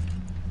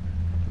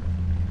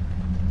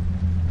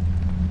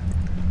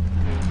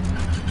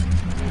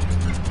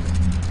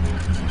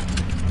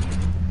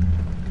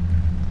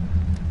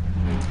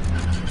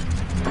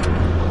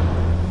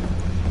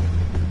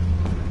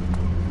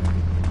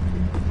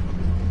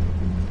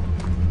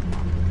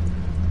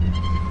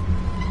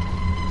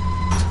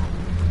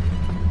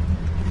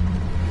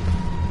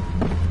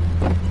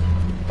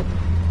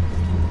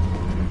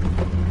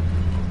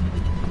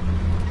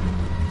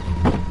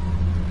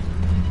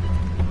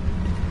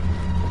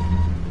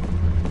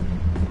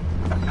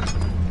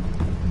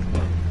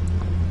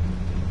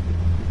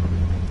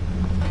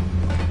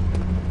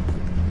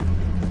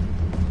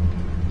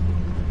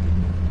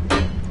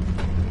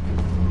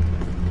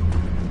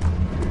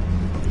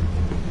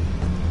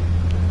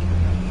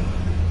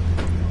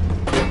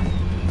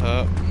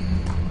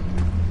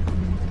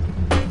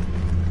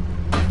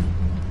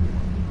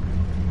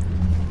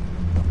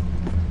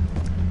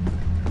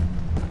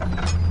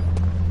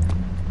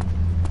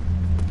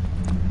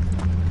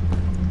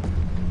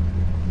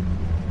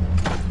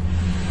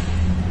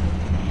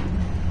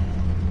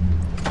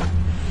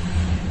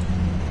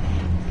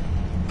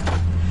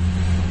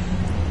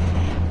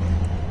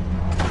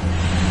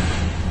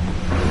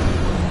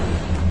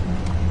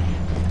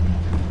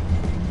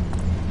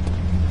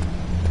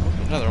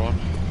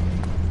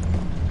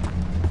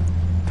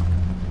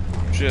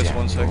 Just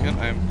 1 second.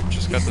 I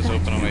just got this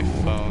open on my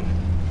phone.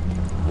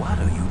 What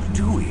are you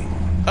doing?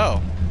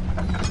 Oh.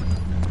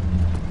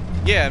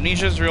 Yeah,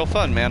 Amnesia is real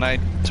fun, man. I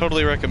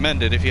totally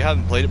recommend it. If you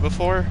haven't played it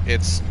before,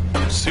 it's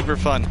super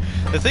fun.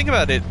 The thing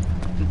about it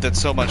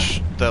that's so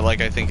much that, like,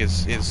 I think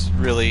is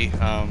really,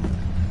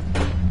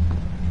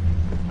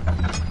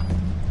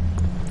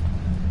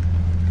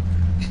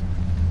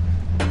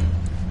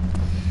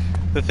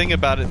 the thing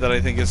about it that I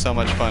think is so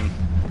much fun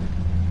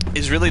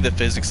is really the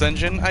physics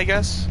engine, I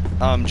guess.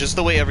 Just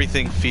the way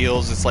everything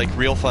feels, it's like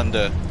real fun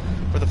to...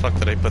 Where the fuck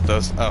did I put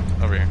those? Oh,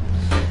 over here.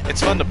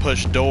 It's fun to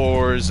push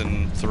doors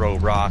and throw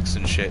rocks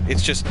and shit.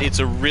 It's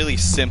a really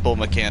simple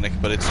mechanic,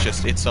 but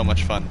it's so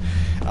much fun.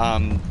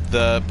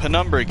 The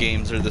Penumbra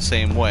games are the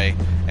same way,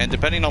 and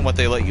depending on what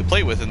they let you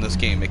play with in this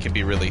game, it can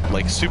be really,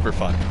 like, super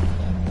fun.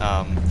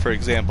 For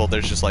example,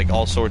 there's just, like,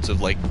 all sorts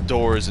of, like,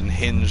 doors and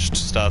hinged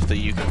stuff that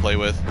you can play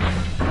with.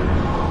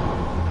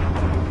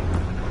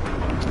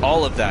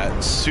 All of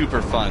that,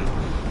 super fun.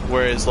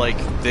 Whereas, like,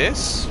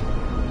 this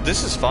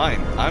is fine.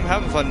 I'm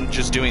having fun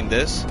just doing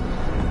this,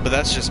 but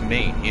that's just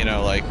me, you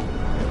know, like,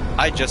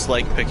 I just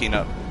like picking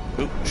up...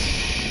 Oop,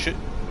 shit.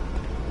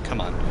 Come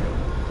on.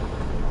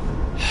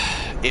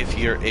 If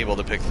you're able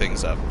to pick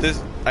things up.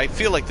 I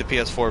feel like the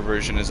PS4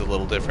 version is a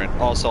little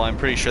different. Also, I'm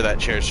pretty sure that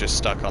chair's just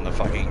stuck on the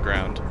fucking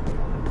ground,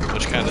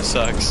 which kind of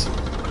sucks.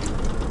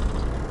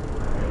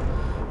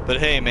 But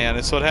hey, man,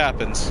 it's what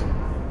happens.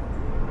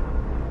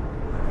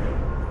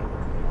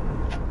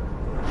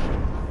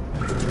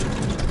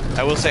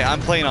 I will say I'm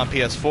playing on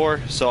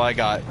PS4, so I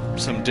got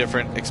some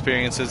different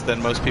experiences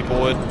than most people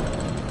would.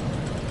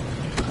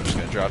 I'm just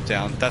gonna drop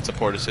down. That's a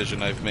poor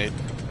decision I've made.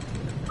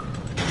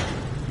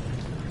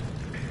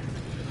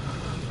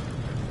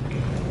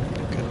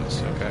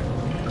 Goodness, okay.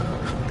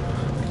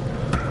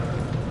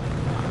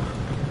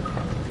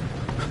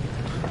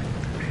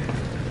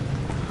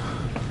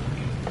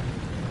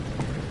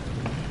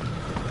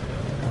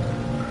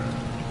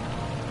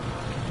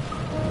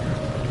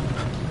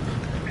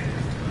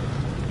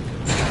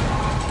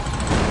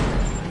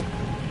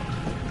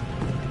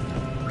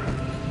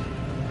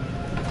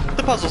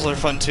 Puzzles are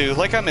fun too.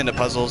 Like, I'm into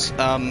puzzles.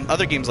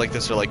 Other games like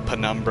this are like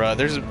Penumbra.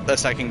 There's a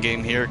second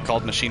game here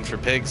called Machine for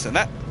Pigs, and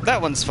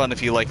that one's fun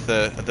if you like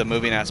the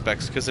moving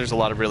aspects, because there's a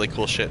lot of really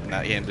cool shit in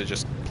that game to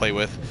just play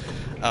with.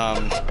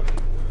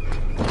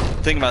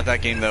 Thing about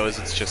that game though is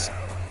it's just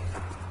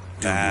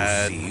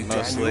bad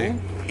mostly.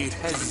 Daniel? It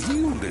has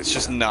yielded. It's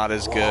just not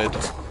as good.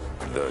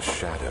 The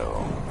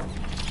shadow.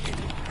 It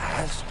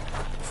has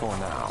for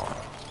now.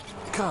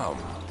 Come,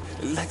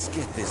 let's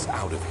get this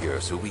out of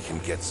here so we can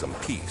get some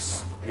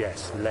peace.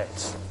 Yes,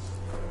 let's.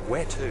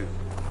 Where to?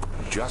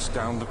 Just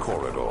down the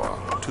corridor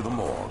to the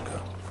morgue.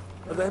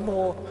 Are there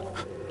more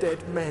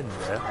dead men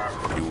there?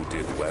 You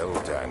did well,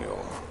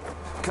 Daniel.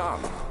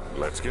 Come,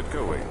 let's get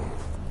going.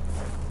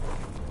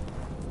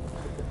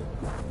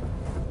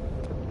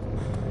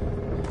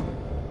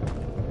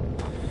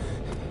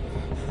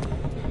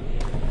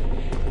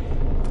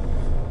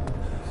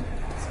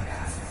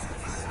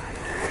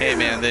 Hey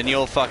man, then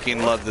you'll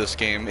fucking love this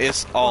game.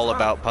 It's all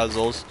about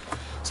puzzles.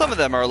 Some of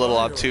them are a little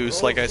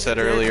obtuse, like I said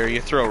earlier.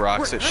 You throw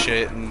rocks at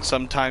shit, and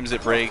sometimes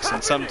it breaks,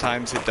 and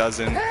sometimes it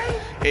doesn't.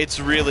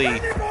 It's really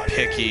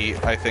picky,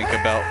 I think,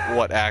 about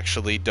what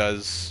actually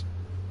does...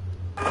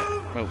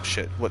 Oh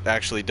shit, what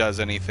actually does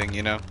anything,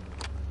 you know?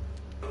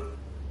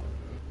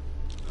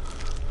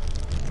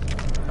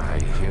 I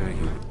hear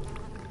you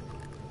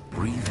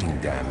breathing,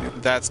 Daniel.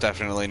 That's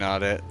definitely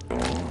not it.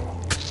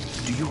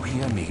 Do you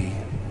hear me?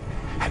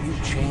 Have you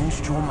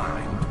changed your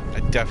mind? I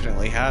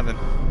definitely haven't.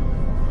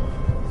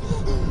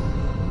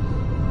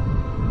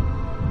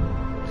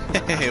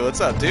 Hey, what's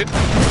up, dude?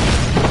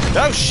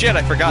 Oh shit,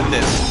 I forgot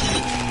this.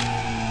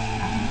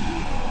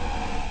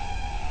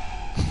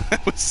 I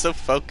was so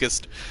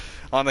focused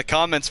on the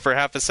comments for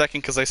half a second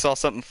because I saw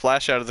something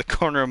flash out of the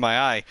corner of my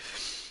eye.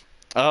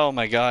 Oh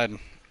my god.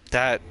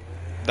 That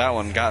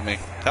one got me.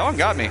 That one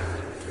got me.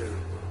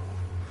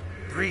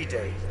 3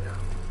 days now.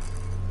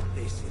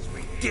 This is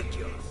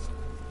ridiculous.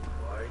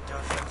 Why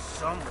doesn't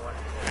someone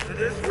go to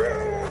this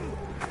room?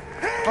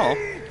 Oh.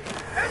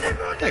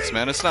 Thanks,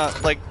 man. It's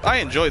not like I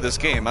enjoy this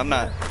game. I'm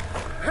not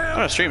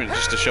streaming it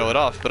just to show it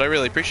off, but I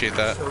really appreciate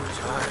that. So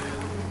tired.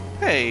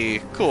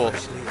 Hey, cool. I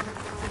sleep. I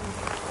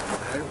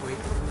had to wait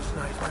for this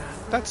night, man.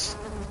 That's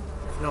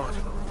If not, I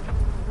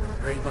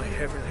pray my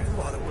heavenly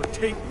Father will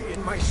take me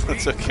in my sleep.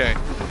 That's okay.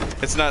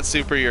 It's not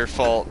super your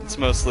fault. It's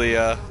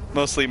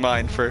mostly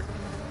mine for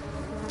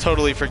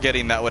totally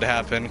forgetting that would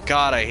happen.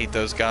 God, I hate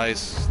those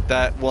guys.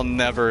 That will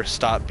never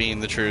stop being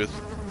the truth.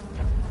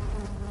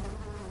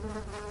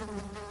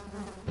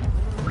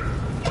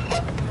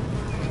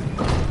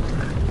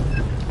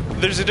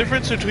 There's a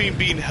difference between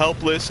being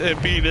helpless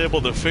and being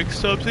able to fix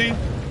something.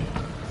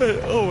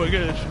 Oh my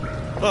gosh.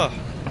 Oh.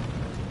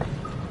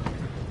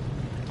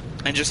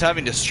 And just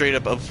having to straight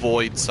up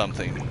avoid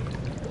something.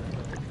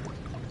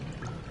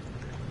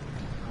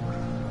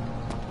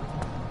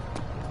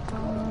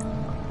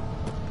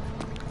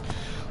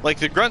 Like,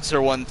 the grunts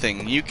are one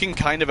thing. You can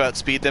kind of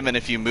outspeed them, and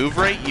if you move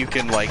right, you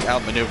can, like,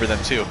 outmaneuver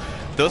them too.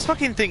 Those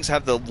fucking things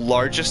have the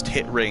largest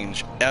hit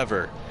range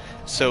ever.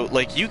 So,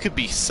 like, you could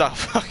be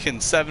fucking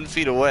 7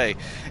 feet away,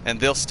 and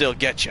they'll still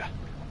get you.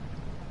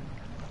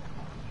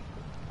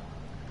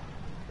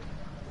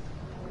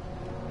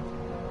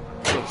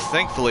 So,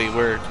 thankfully,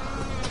 we're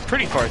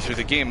pretty far through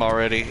the game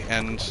already,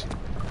 and...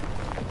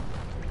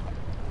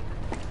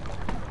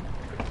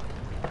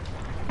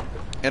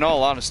 in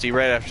all honesty,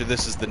 right after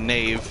this is the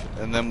nave,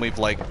 and then we're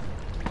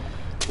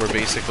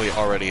basically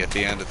already at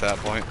the end at that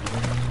point.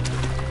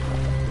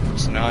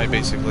 So now I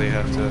basically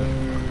have to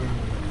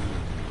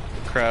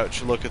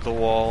crouch, look at the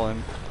wall,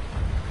 and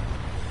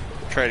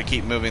try to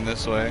keep moving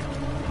this way.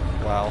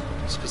 Wow.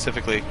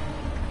 Specifically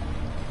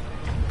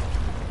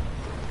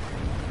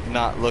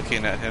not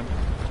looking at him.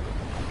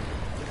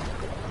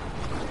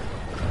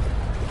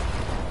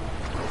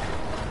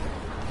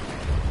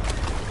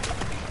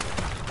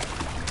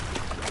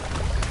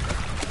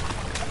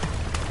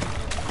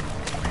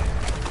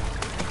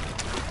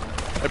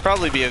 I'd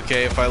probably be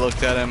okay if I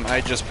looked at him. I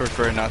just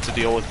prefer not to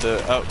deal with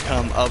the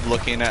outcome of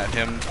looking at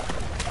him,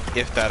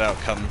 if that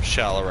outcome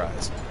shall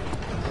arise.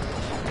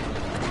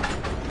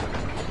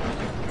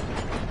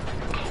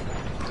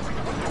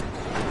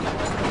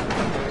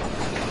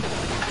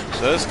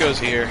 So this goes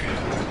here.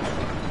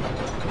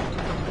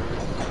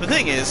 The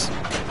thing is,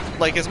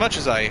 like, as much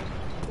as I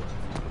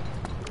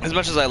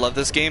love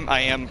this game, I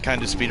am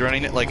kind of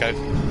speedrunning it. Like,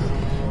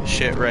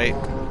 shit, right?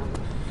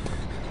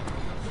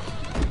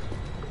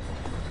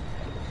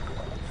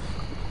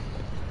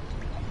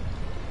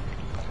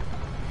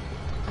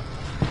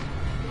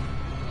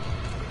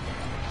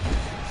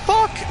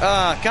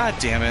 God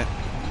damn it.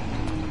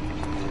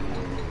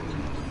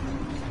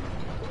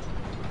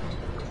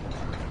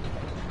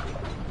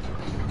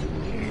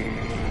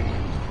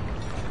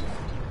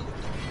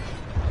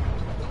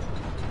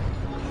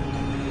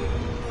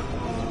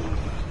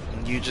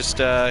 You just,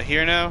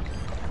 here now?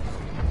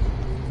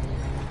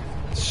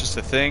 It's just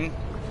a thing?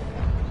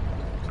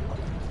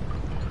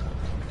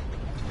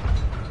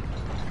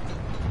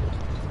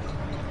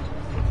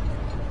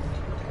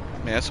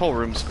 Man, this whole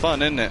room's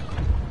fun, isn't it?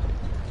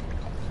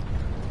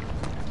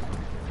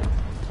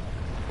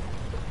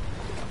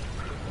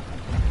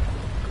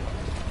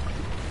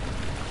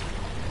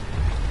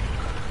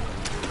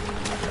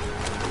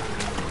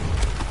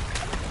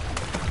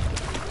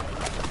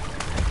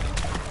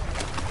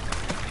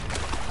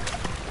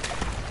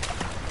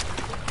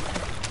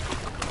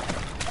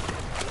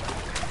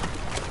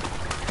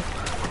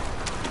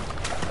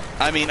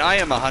 I mean, I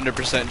am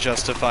 100%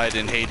 justified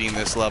in hating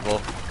this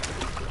level.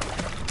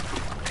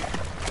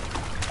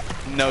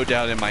 No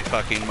doubt in my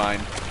fucking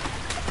mind.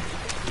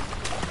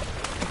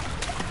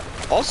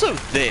 Also,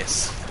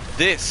 this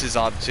is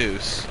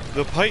obtuse.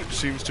 The pipe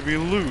seems to be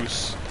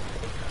loose.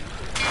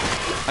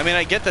 I mean,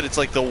 I get that it's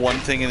like the one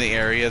thing in the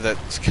area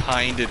that's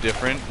kind of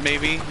different,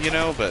 maybe, you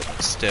know, but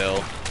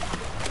still.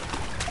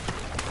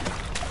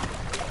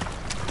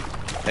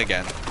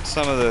 Again,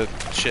 some of the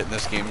shit in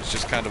this game is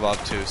just kind of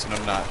obtuse, and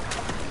I'm not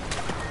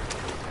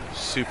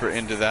super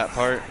into that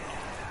part.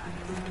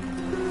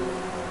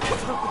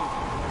 What's happening?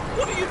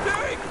 What are you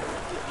doing?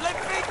 Let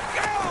me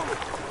go!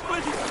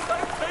 Please,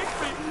 don't take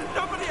me!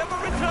 Nobody ever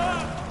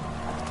return!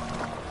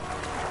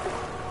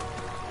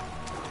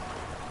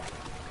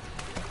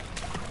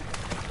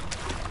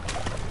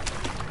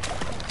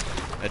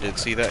 I did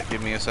see that.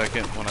 Give me a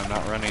second when I'm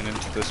not running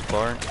into this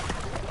bar.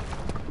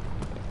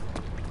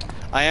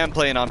 I am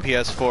playing on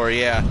PS4,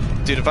 yeah.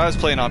 Dude, if I was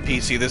playing on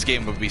PC, this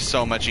game would be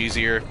so much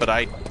easier, but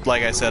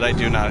like I said, I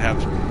do not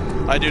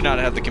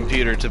have the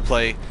computer to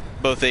play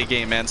both a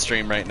game and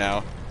stream right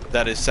now.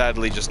 That is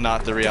sadly just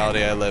not the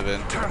reality I live in.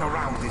 Turn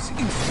around this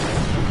instant.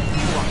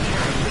 You are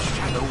carrying the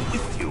shadow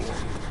with you.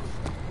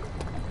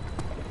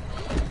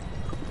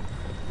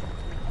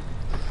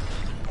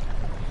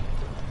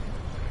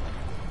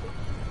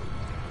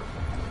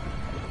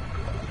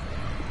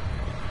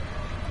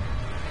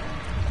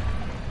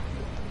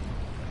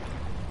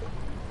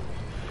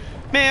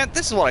 Man,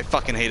 this is what I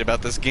fucking hate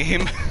about this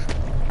game.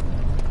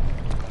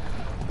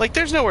 Like,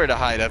 there's nowhere to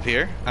hide up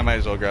here. I might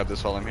as well grab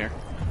this while I'm here.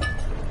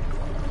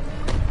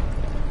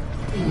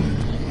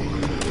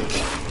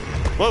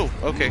 Whoa,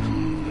 okay.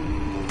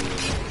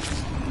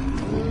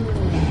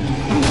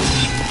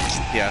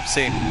 Yeah,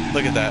 see,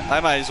 look at that. I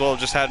might as well have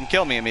just had him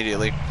kill me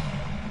immediately.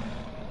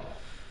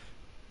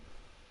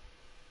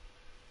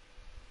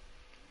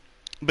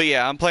 But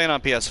yeah, I'm playing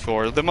on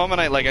PS4. The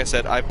moment like I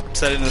said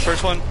it in the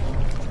first one,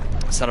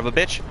 son of a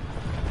bitch.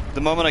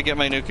 The moment I get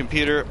my new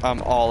computer,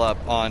 I'm all up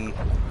on...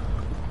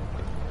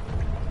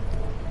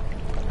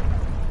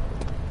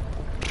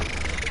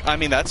 I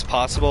mean, that's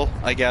possible,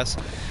 I guess.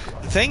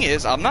 The thing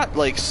is, I'm not,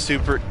 like,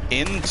 super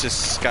into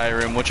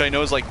Skyrim, which I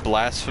know is, like,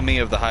 blasphemy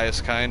of the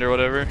highest kind or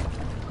whatever.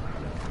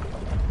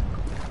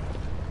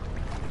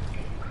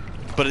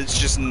 But it's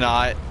just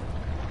not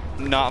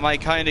my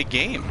kind of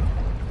game.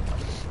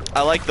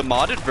 I like the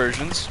modded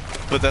versions,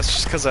 but that's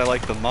just because I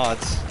like the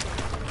mods.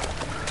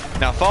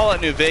 Now, Fallout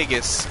New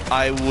Vegas,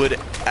 I would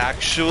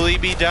actually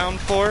be down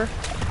for,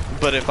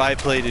 but if I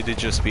played it, it'd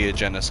just be a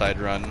genocide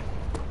run.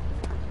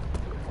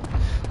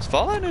 Is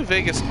Fallout New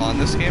Vegas on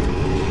this game?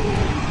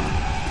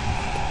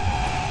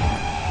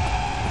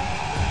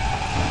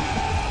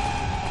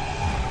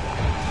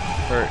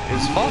 Or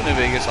is Fallout New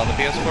Vegas on the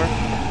PS4?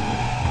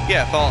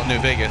 Yeah, Fallout New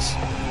Vegas.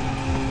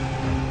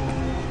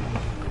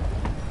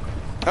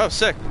 Oh,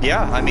 sick.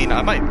 Yeah, I mean,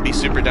 I might be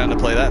super down to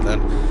play that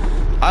then.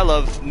 I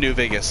love New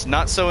Vegas.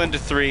 Not so into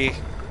 3,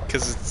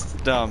 because it's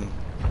dumb,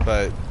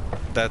 but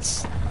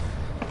that's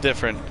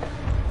different.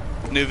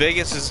 New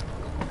Vegas is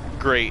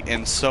great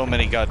in so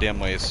many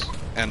goddamn ways,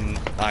 and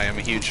I am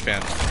a huge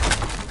fan.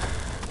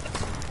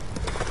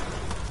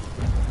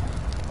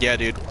 Yeah,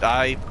 dude,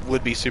 I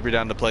would be super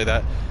down to play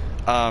that.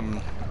 I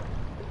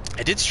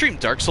did stream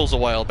Dark Souls a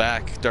while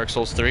back, Dark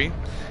Souls 3,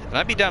 and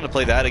I'd be down to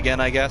play that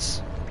again, I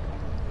guess.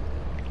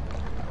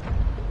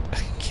 I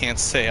can't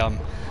say I'm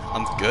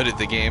good at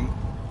the game.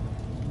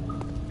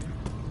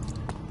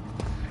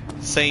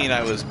 Saying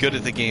I was good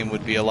at the game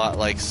would be a lot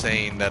like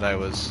saying that I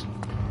was,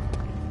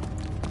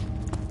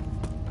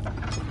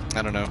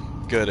 I don't know,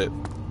 good at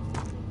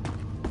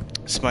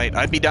Smite.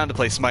 I'd be down to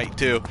play Smite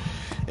too.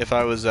 If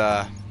I was,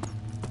 if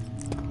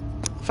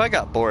I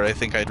got bored, I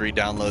think I'd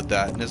re-download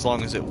that, and as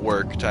long as it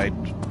worked,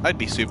 I'd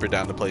be super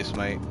down to play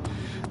Smite.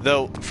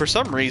 Though, for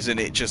some reason,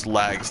 it just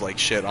lags like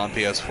shit on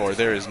PS4.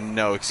 There is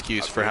no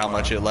excuse for how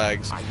much it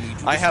lags.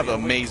 I have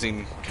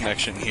amazing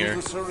connection here.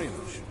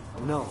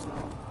 No.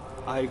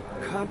 I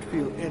can't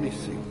feel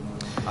anything,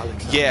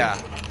 Alexander.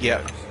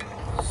 Yeah.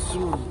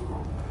 Soon,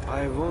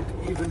 I won't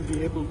even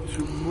be able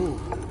to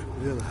move,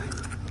 will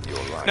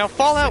I? Now,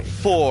 Fallout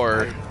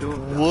 4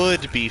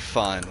 would be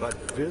fun. But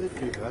will it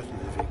be worth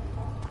living?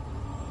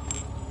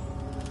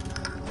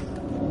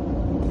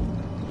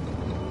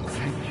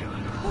 Thank you.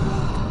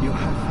 You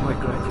have my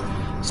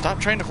gratitude.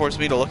 Stop trying to force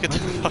me to look at the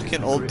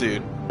fucking old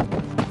dude.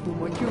 Who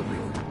might you be?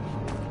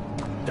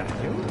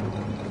 Daniel?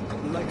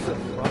 Like the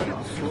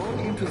frog thrown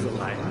into the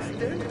lion's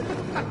den?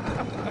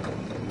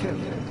 Tell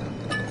me,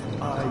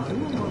 are you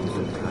among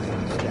the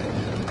lions,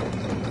 Daniel?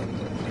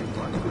 You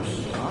want to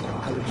stop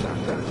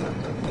Alexander?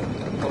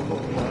 Oh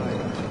my,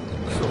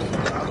 so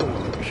bravo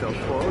shall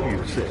fall, you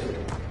say?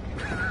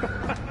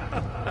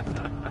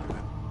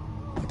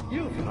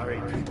 You worry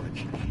too much.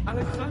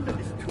 Alexander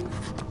is too...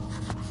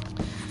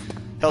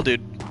 Hell,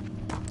 dude,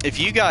 if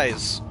you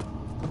guys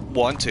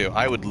want to,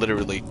 I would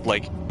literally,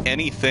 like,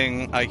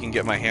 anything I can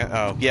get my hand...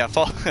 Oh, yeah,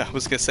 I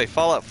was gonna say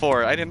Fallout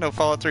 4. I didn't know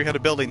Fallout 3 had a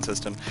building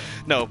system.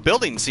 No,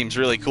 building seems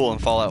really cool in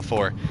Fallout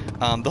 4.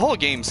 The whole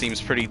game seems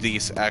pretty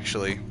decent,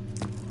 actually.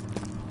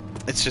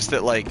 It's just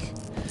that, like,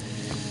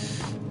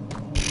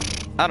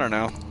 I don't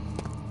know.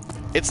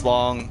 It's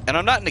long, and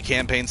I'm not into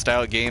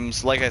campaign-style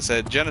games. Like I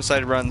said,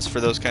 genocide runs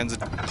for those kinds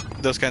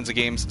of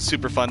games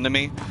super fun to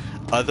me.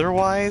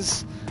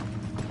 Otherwise,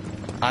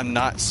 I'm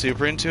not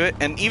super into it.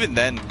 And even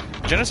then,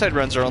 genocide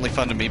runs are only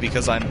fun to me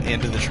because I'm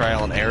into the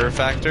trial and error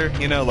factor.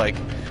 You know, like,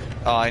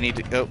 oh, I need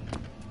to do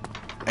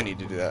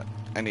that.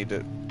 I need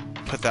to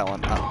put that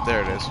one out.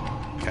 There it is.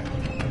 Okay.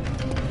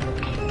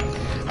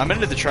 I'm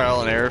into the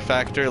trial and error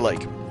factor.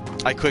 Like,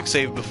 I quick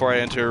save before I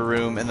enter a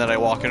room, and then I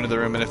walk into the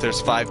room, and if there's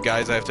 5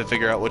 guys, I have to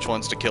figure out which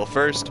ones to kill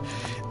first.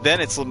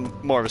 Then it's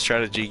more of a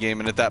strategy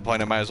game, and at that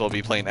point I might as well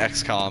be playing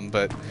XCOM,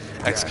 but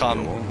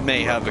XCOM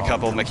may have a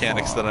couple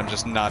mechanics that I'm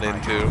just not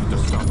into.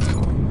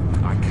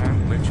 I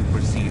can't let you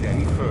proceed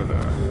any further.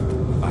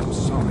 I'm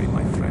sorry,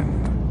 my friend.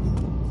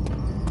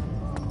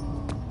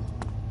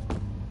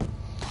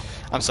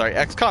 I'm sorry,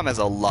 XCOM has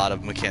a lot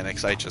of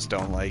mechanics I just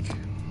don't like.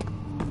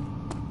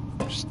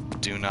 Just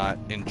do not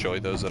enjoy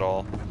those at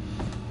all.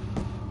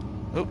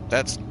 Oh,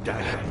 that's... Damn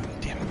it,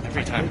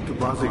 every time.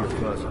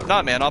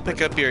 Nah, man, I'll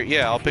pick up your...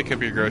 Yeah, I'll pick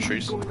up your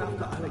groceries.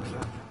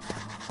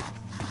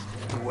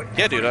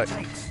 Yeah, dude, I'm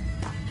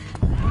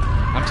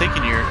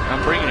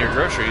bringing your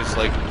groceries,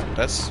 like,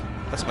 that's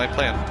my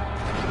plan.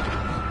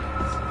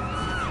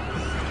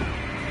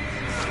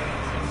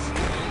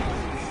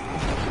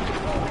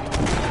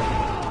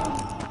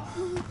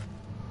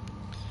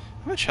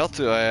 How much health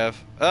do I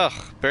have? Ugh,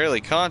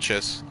 barely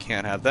conscious.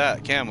 Can't have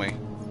that, can we?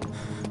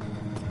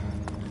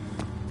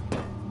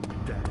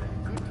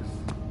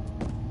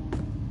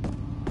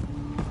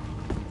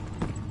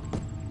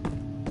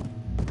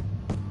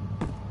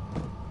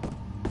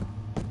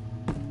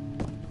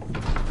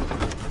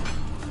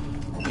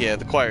 Yeah,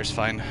 the choir's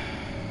fine.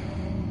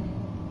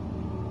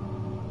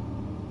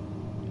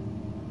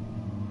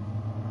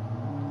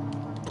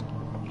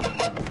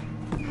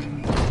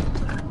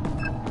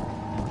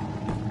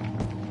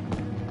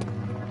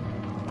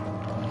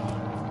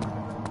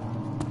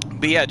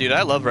 But yeah, dude,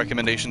 I love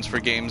recommendations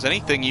for games.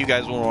 Anything you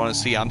guys will want to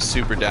see, I'm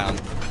super down.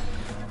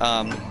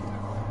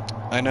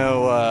 I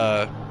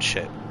know,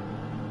 shit.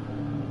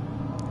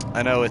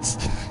 I know it's...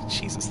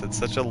 Jesus, that's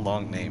such a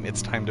long name.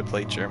 It's Time to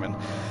Play German.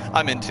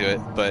 I'm into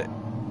it, but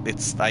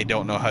I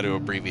don't know how to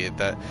abbreviate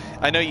that.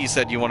 I know you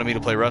said you wanted me to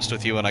play Rust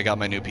with you when I got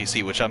my new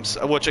PC, which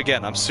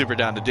again, I'm super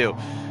down to do.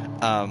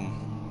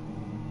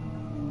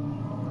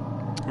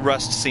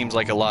 Rust seems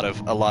like a lot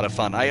of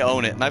fun. I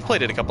own it, and I've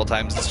played it a couple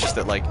times. It's just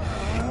that, like,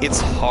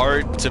 it's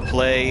hard to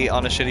play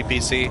on a shitty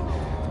PC.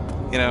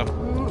 You know,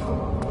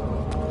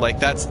 like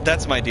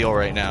that's my deal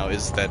right now.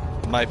 Is that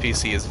my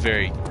PC is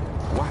very...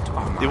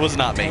 It was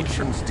not made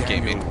for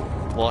gaming.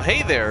 Well,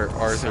 hey there,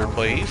 Arthur,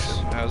 please.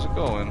 How's it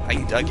going? I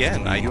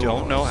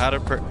don't know how to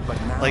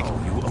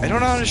I don't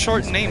know how to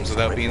shorten names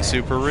without being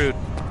super rude.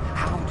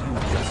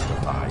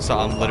 So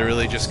I'm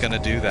literally just gonna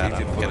do that.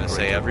 I'm gonna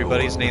say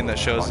everybody's name that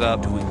shows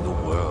up.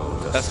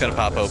 That's gonna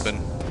pop open.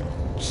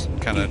 Just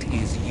kind of. It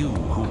is you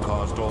who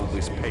caused all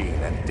this pain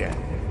and death.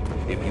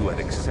 If you had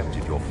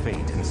accepted your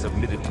fate and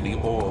submitted to the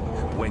orb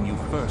when you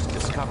first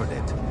discovered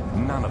it,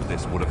 none of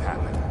this would have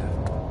happened.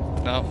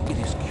 No.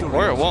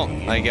 Or it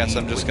won't. I guess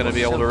I'm just gonna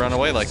be able to run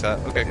away like that.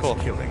 Okay, cool.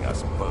 Killing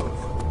us both.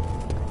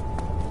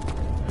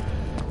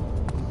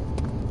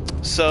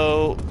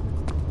 So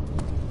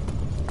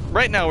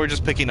right now we're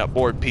just picking up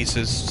board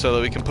pieces so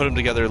that we can put them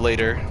together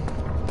later.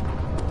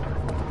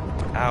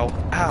 Ow.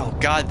 Ow.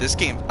 God, this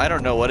game, I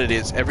don't know what it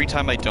is. Every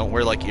time I don't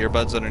wear, like,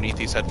 earbuds underneath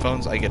these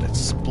headphones, I get a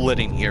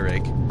splitting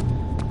earache.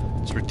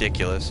 It's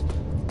ridiculous.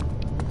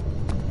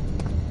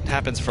 It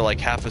happens for, like,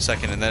 half a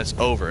second, and then it's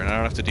over, and I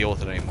don't have to deal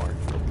with it anymore.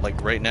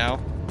 Like, right now.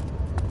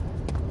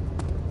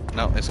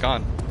 No, it's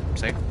gone.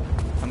 See?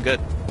 I'm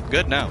good.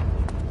 Good now.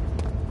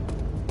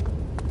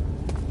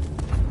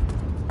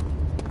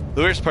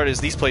 The worst part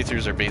is these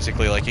playthroughs are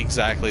basically, like,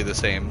 exactly the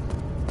same.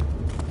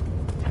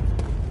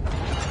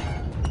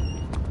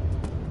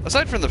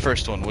 Aside from the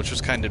first one, which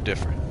was kind of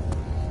different.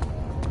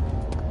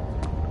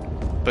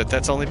 But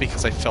that's only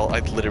because I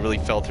literally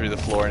fell through the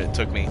floor, and it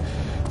took me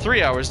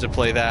 3 hours to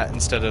play that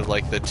instead of,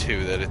 like, the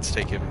 2 that it's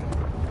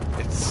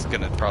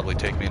gonna probably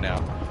take me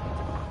now.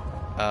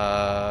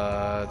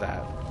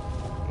 That.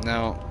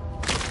 No.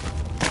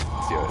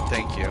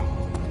 Thank you.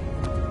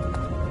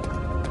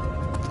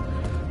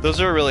 Those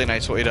are a really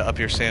nice way to up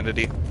your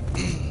sanity.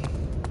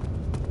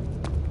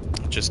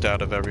 Just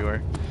out of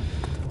everywhere.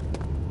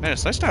 Man,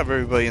 it's nice to have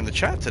everybody in the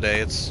chat today.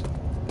 It's...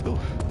 Ooh,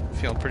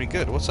 feeling pretty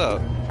good. What's up?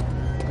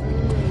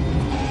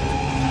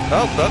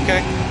 Oh,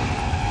 okay.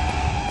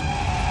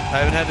 I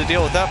haven't had to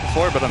deal with that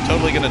before, but I'm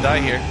totally gonna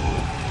die here.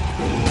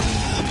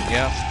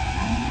 Yeah.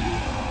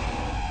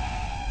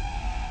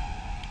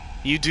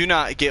 You do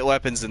not get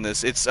weapons in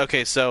this. It's...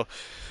 Okay, so...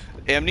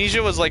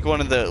 Amnesia was like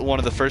one of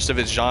the first of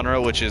its genre,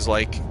 which is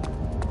like...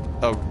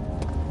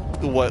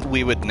 what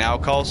we would now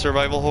call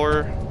survival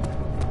horror.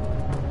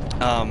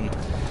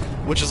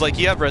 Which is like,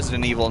 you have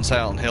Resident Evil and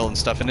Silent Hill and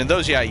stuff, and in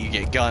those, yeah, you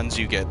get guns,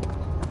 you get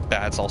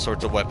bats, all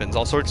sorts of weapons,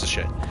 all sorts of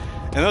shit.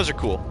 And those are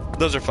cool.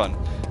 Those are fun.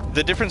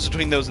 The difference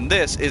between those and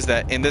this is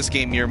that in this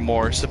game you're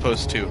more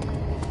supposed to...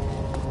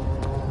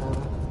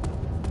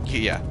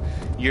 Yeah.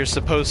 You're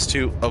supposed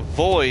to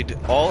avoid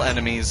all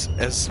enemies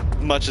as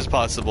much as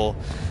possible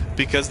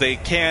because they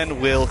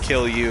will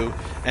kill you,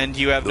 and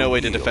you have no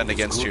way to defend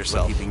against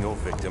yourself. Keeping your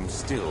victims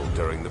still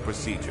during the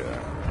procedure.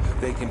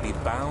 They can be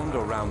bound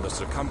around the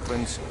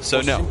circumference.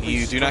 So no,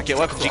 you do not get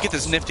weapons. You get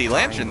this nifty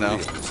lantern though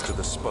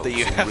that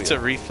you have to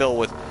refill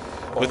with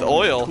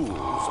oil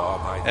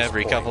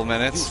every couple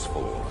minutes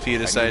if you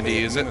decide to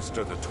use it.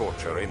 Administer the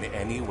torture in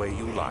any way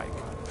you like.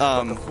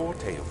 But the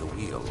forte of the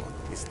wheel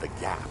is the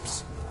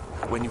gaps.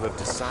 When you have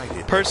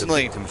decided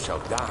personally, that the victim shall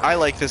die, I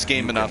like this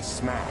game enough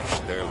smash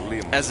their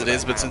limbs as it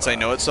is, but since I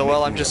know it so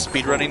well, I'm just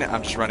speedrunning it.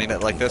 I'm just running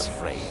it like this.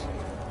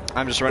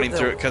 I'm just running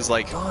through it because,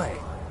 like,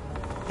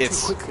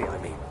 it's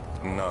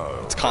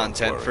it's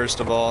content first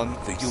of all, and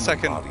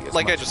second,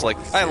 like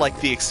I like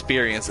the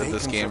experience of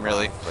this game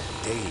really.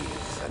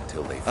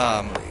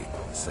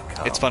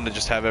 It's fun to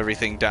just have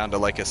everything down to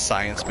like a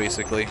science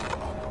basically.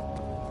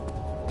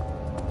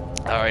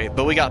 All right,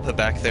 but we got put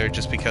back there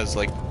just because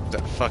like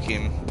that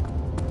fucking.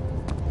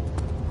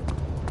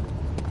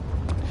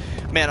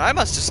 Man, I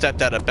must have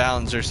stepped out of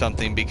bounds or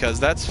something because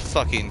that's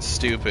fucking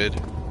stupid.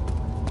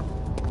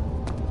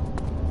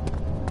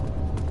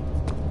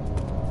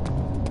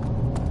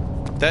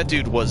 That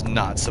dude was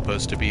not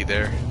supposed to be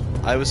there.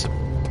 I was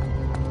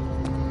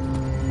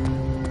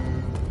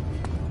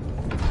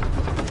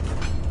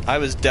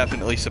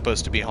definitely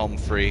supposed to be home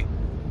free.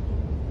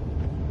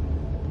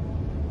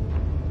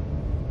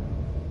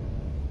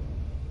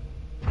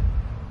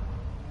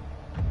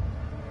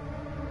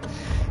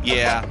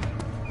 Yeah.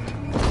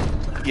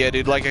 Yeah,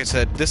 dude, like I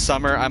said, this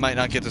summer I might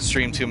not get to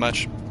stream too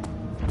much,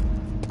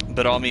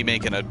 but I'll be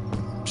making a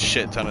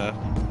shit ton of...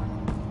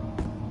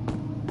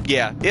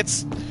 Yeah,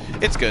 it's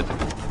good.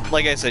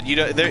 Like I said,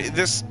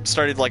 this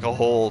started like a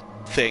whole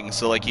thing,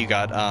 so like you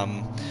got,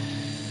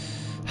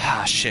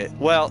 shit.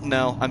 Well,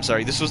 no, I'm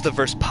sorry, this was the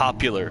first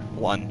popular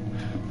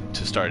one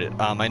to start it.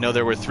 I know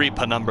there were 3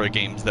 Penumbra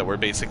games that were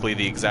basically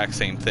the exact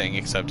same thing,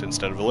 except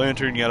instead of a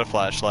lantern you had a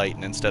flashlight,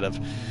 and instead of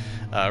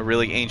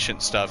really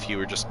ancient stuff, you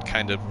were just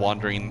kind of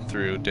wandering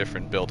through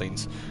different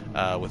buildings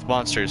with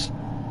monsters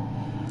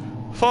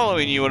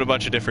following you in a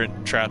bunch of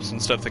different traps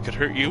and stuff that could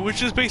hurt you,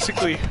 which is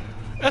basically,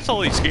 that's all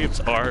these games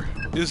are.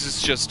 This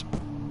is just,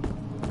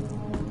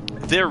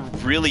 they're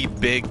really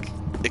big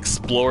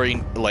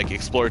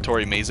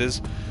exploratory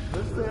mazes.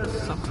 Is there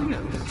something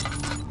else?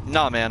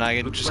 Nah, man, I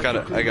gotta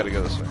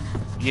go this way.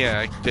 Yeah,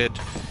 I did.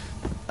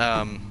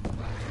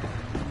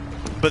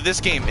 But this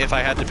game, if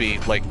I had to be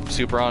like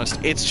super honest,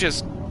 it's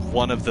just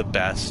one of the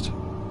best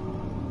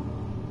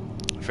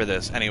for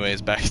this.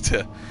 Anyways, back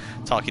to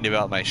talking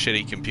about my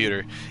shitty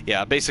computer.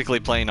 Yeah,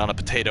 basically playing on a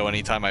potato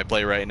anytime I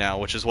play right now,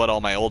 which is what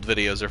all my old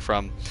videos are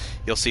from.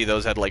 You'll see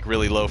those had like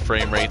really low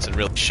frame rates and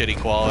really shitty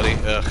quality.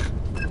 Ugh.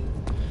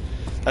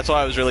 That's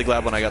why I was really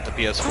glad when I got the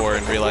PS4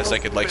 and realized I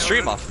could like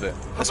stream off of it,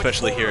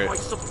 especially here at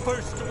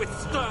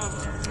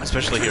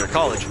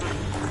college,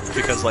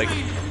 because like,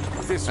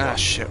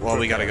 shit. Well,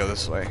 we gotta go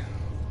this way.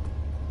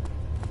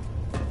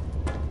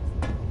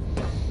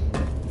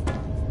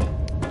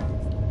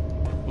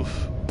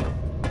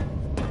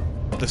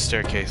 The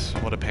staircase,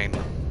 what a pain.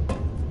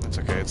 That's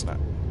okay, it's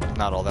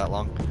not all that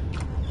long.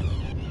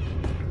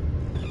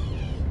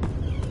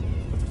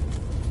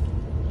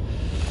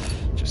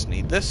 Just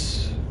need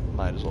this.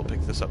 Might as well pick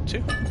this up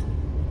too.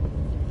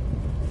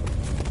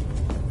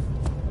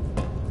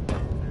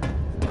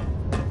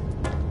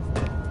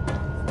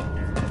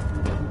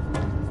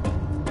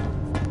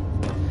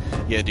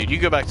 Yeah, dude, you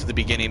go back to the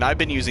beginning. I've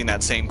been using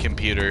that same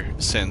computer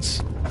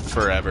since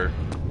forever.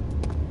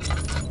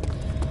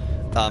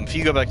 If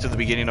you go back to the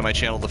beginning of my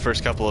channel, the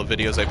first couple of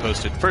videos I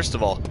posted, first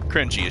of all,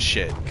 cringy as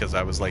shit, because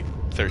I was like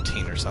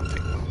 13 or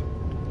something.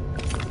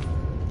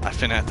 I've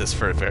been at this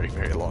for a very,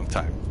 very long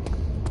time.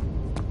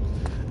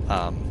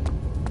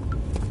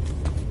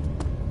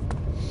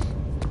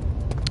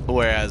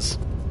 Whereas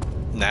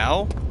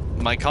now,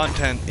 my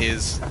content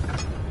is,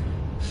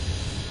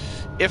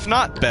 if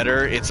not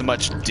better, it's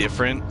much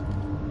different.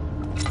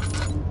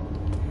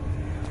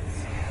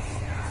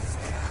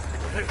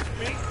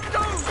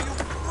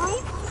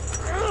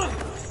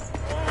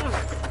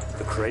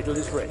 The cradle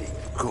is ready.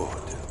 Good.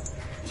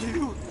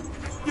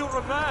 You're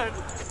a man.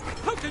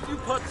 How can you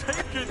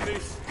partake in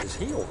this? Is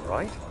he all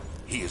right?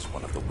 He is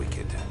one of the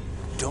wicked.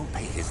 Don't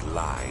pay his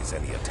lies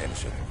any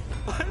attention.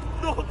 I'm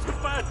not a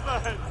bad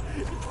man.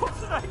 It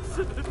was an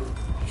accident.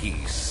 He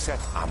set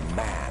a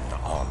man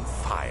on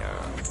fire.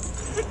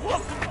 It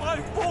wasn't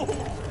my fault.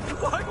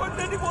 Why won't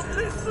anyone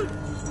listen?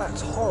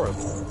 That's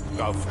horrible.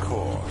 Of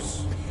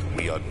course.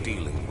 We are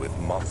dealing with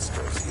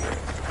monsters here.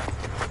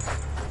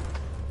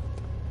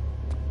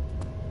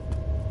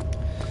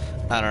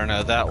 I don't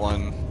know, that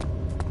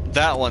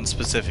one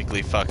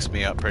specifically fucks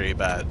me up pretty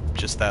bad.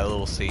 Just that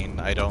little scene.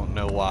 I don't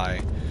know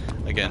why.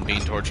 Again,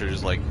 being tortured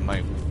is like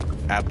my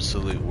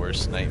absolute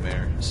worst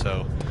nightmare.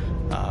 So,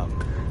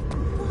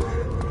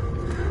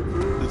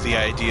 the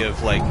idea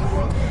of like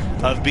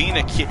of being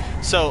a kid.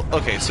 So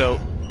okay, so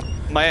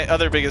my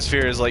other biggest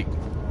fear is like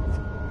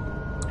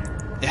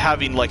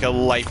having like a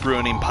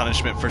life-ruining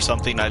punishment for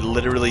something I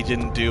literally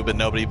didn't do but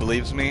nobody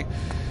believes me.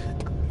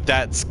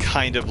 That's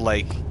kind of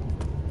like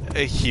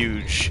a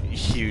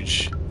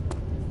huge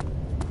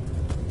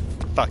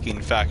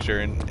fucking factor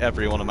in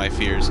every one of my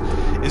fears.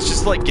 It's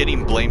just like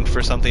getting blamed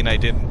for something I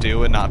didn't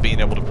do and not being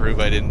able to prove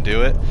I didn't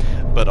do it,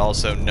 but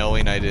also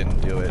knowing I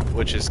didn't do it,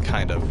 which is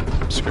kind of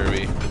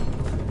screwy.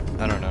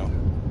 I don't know.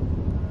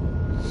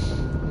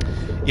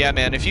 Yeah,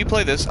 man, if you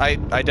play this, I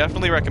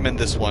definitely recommend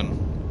this one.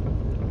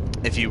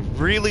 If you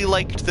really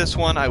liked this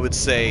one, I would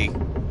say,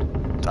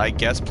 I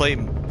guess, play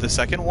the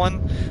second one,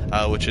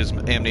 which is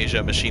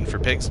Amnesia: Machine for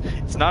Pigs.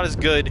 It's not as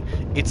good.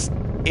 It's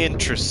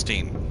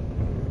interesting,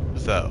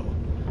 though.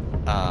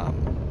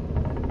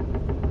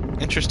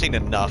 Interesting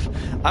enough.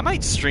 I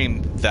might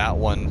stream that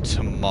one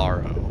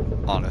tomorrow,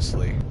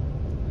 honestly.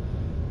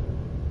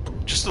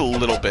 Just a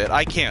little bit.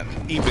 I can't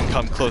even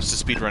come close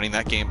to speedrunning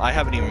that game. I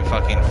haven't even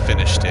fucking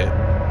finished it.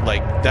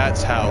 Like,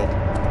 that's how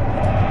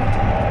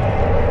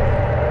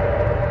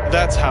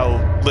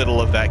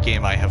little of that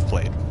game I have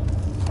played.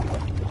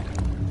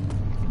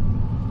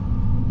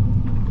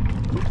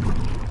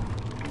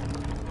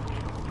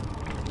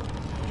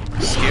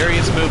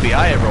 Scariest movie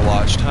I ever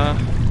watched, huh?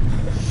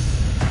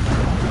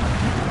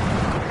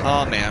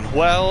 Oh man,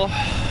 well,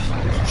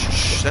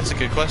 that's a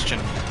good question.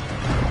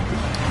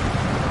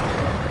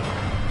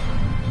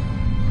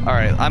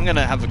 Alright, I'm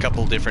gonna have a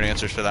couple different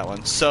answers for that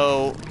one.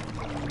 So,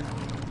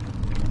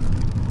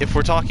 if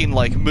we're talking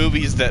like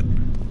movies that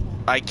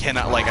I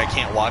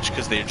can't watch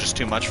because they're just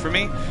too much for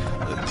me,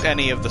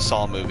 any of the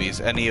Saw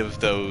movies, any of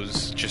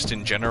those just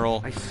in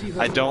general,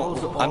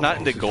 I'm not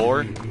into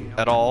gore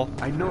at all.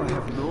 I know I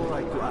have no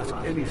right to ask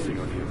anything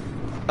of you.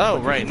 Oh,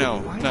 right, no,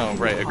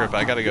 right, Agrippa,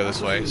 I gotta go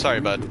this way.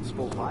 Sorry, bud.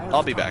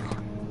 I'll be back.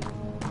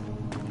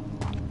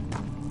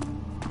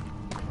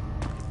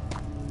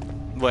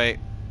 Wait,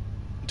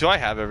 do I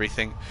have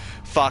everything?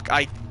 Fuck,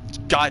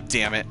 god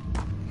damn it.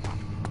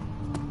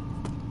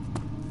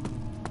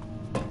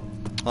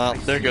 Well,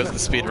 there goes the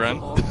speed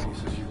run.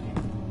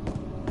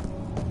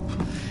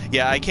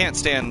 Yeah, I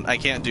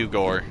can't do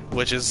gore,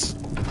 which is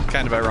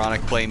kind of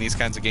ironic playing these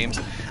kinds of games.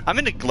 I'm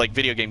into, like,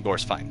 video game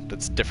gore's fine.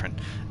 That's different.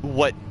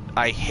 What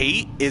I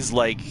hate is,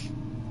 like,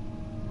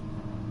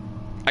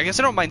 I guess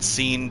I don't mind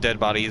seeing dead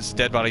bodies.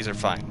 Dead bodies are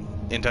fine.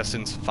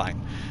 Intestines,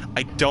 fine.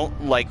 I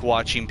don't like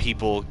watching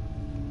people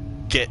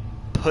get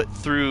put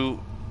through,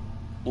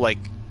 like,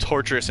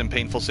 torturous and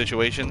painful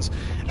situations,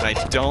 and I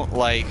don't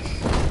like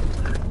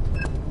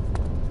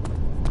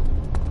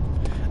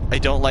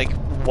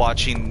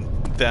watching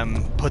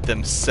them put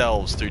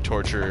themselves through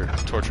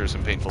torturous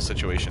and painful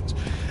situations.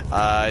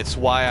 It's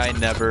why I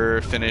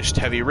never finished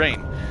Heavy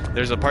Rain.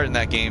 There's a part in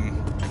that game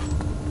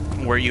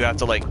where you have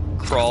to like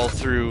crawl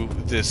through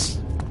this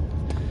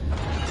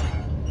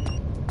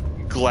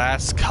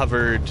glass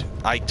covered,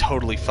 I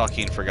totally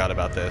fucking forgot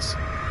about this.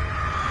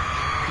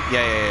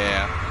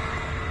 Yeah.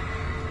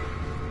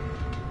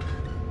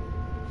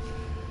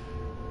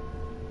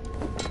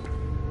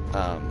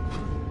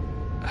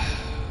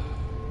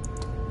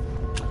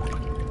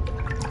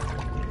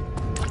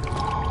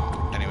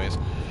 Anyways.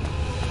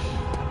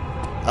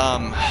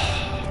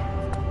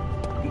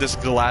 This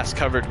glass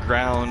covered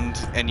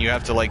ground, and you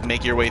have to like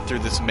make your way through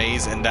this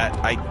maze, and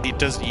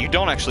you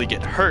don't actually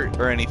get hurt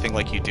or anything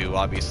like you do,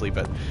 obviously,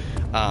 but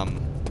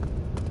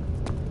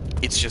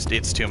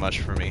it's too much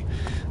for me.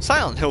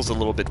 Silent Hill's a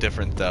little bit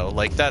different though.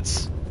 Like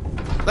that's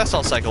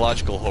all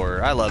psychological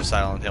horror. I love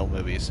Silent Hill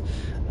movies.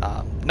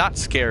 Not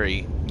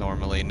scary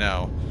normally,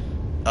 no.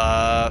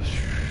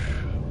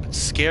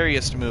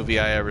 Scariest movie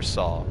I ever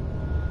saw.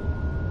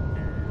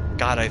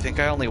 God, I think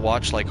I only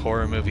watch like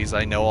horror movies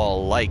I know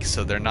I'll like,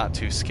 so they're not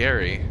too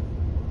scary.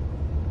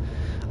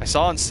 I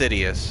saw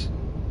Insidious.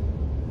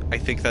 I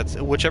think that's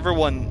whichever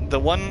one, the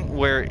one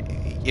where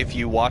if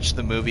you watch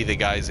the movie the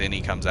guy's in, he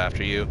comes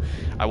after you.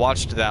 I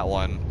watched that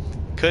one.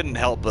 Couldn't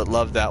help but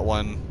love that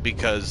one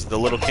because the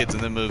little kids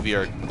in the movie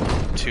are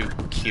too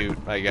cute,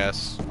 I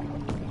guess.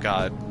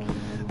 God.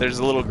 There's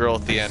a little girl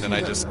at the end and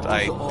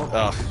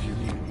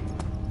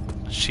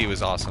she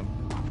was awesome.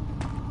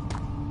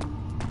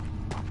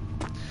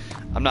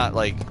 I'm not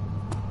like,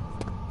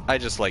 I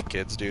just like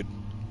kids, dude.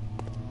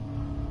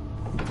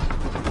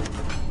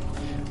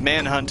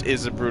 Manhunt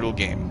is a brutal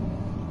game.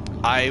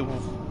 I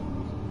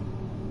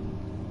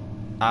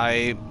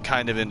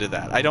kind of into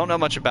that. I don't know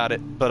much about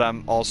it, but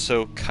I'm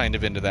also kind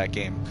of into that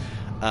game.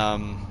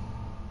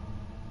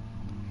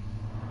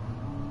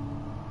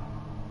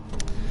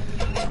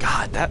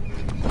 God, that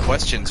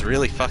question's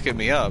really fucking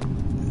me up.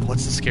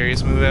 What's the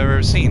scariest movie I've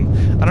ever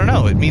seen? I don't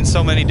know. It means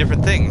so many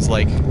different things.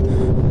 Like,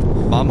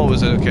 Mama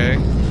was okay.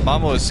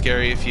 Mama was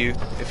scary if you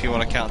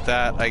want to count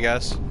that, I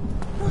guess.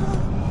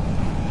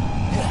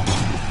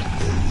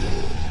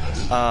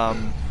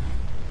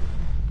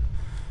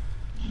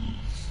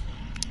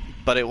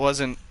 But it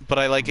wasn't. But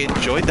I like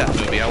enjoyed that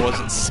movie. I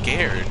wasn't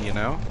scared, you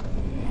know.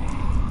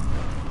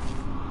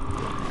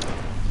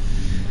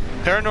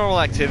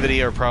 Paranormal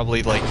Activity are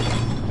probably like...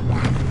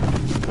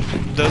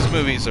 Those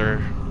movies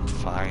are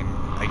fine,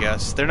 I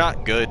guess. They're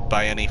not good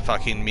by any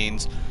fucking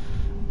means.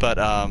 But,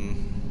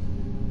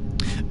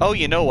 oh,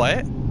 you know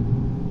what?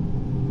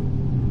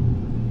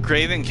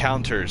 Grave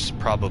Encounters,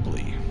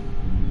 probably.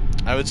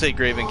 I would say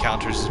Grave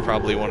Encounters is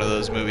probably one of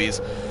those movies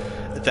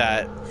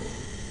that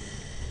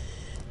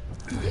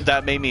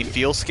made me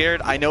feel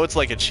scared. I know it's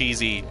like a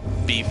cheesy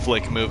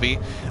B-flick movie,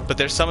 but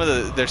there's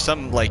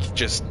some like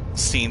just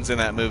scenes in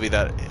that movie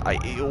that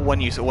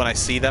when I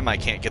see them, I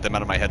can't get them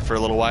out of my head for a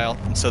little while,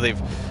 and so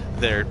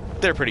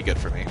they're pretty good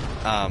for me.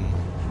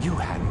 You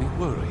had me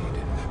worried.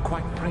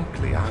 Quite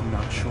frankly, I'm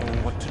not sure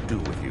what to do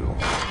with you.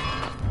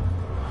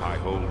 I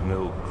hold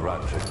no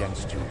grudge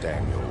against you,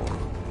 Daniel.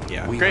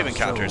 Yeah, Grave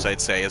Encounters,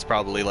 I'd say, is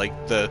probably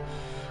like the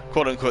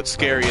quote-unquote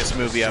scariest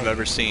movie I've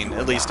ever seen,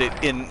 at least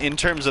in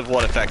terms of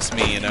what affects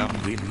me, you know.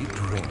 Really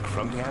drink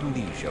from the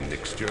Amnesia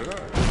mixture?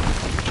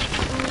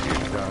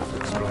 It does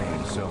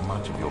explain so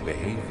much of your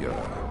behavior.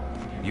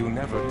 You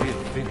never did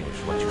finish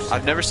what you said.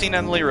 I've never seen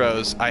Emily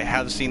Rose. I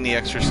have seen The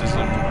Exorcism.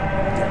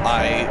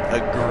 I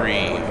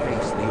agree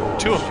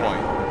to a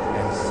point.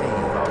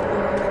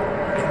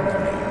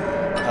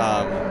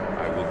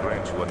 I will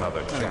grant you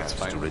another chance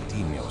to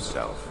redeem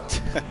yourself.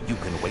 You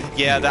can wait.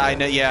 Yeah, I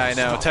know. Yeah, I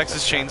know.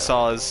 Texas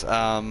Chainsaw is.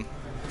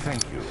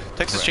 Thank you.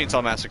 Texas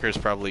Chainsaw Massacre is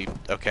probably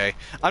okay.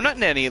 I'm not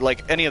in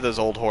any of those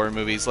old horror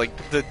movies. Like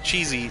the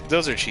cheesy.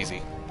 Those are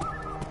cheesy.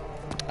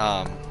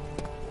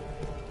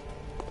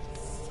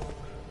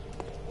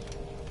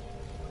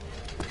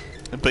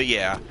 But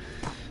yeah,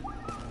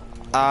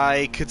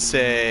 I could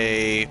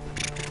say.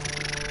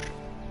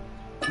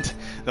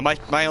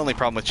 My only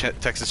problem with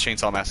Texas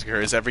Chainsaw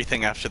Massacre is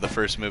everything after the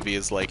first movie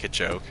is like a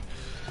joke.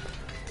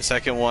 The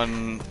second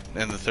one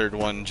and the third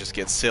one just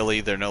get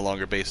silly. They're no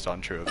longer based on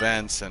true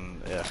events,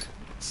 and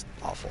it's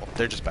awful.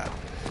 They're just bad.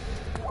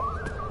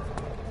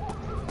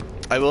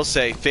 I will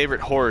say,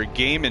 favorite horror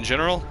game in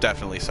general,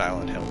 definitely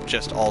Silent Hill,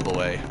 just all the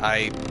way.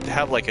 I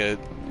have like a...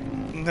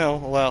 No,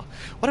 well,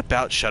 what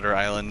about Shutter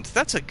Island?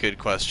 That's a good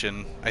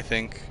question, I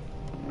think.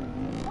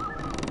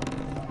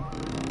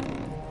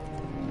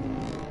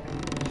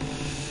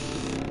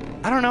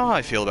 I don't know how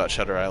I feel about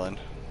Shutter Island.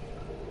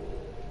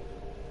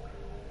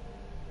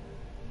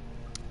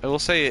 I will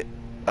say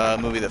a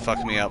movie that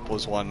fucked me up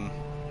was one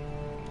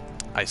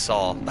I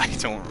saw. I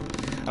don't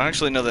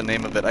actually know the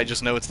name of it. I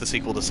just know it's the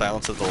sequel to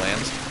Silence of the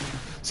Lambs.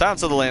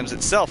 Silence of the Lambs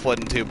itself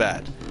wasn't too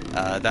bad.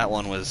 That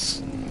one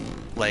was,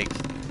 like,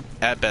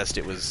 at best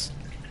it was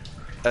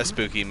a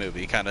spooky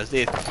movie. Kind of.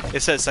 It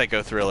says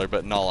psycho thriller,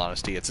 but in all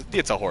honesty,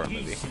 it's a horror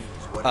movie.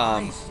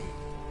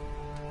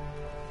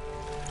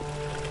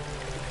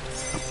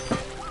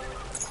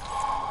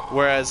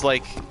 Whereas,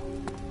 like...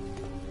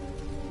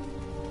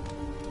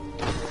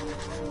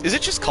 Is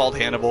it just called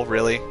Hannibal,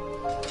 really?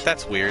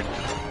 That's weird.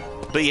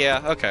 But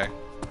yeah, okay.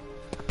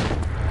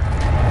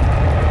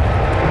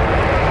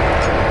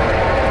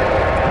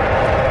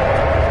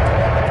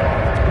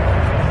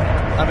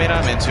 I mean,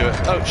 I'm into it.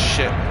 Oh,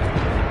 shit.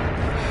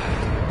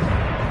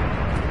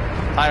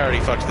 I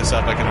already fucked this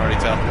up, I can already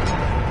tell.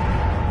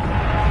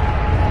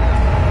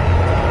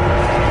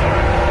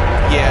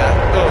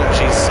 Yeah. Oh,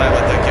 jeez, I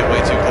let that get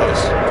way too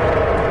close.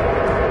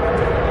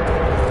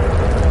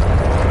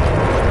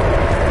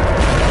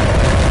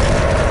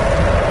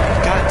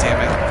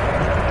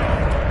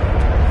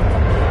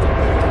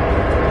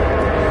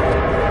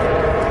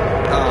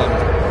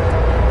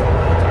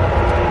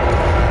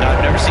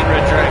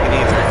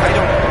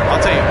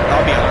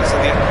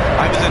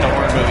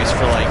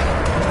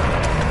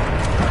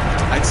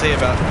 Say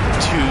about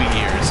 2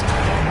 years,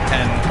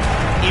 and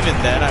even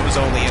then I was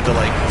only into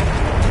like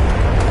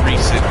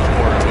recent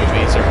horror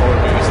movies or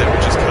horror movies that were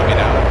just coming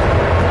out.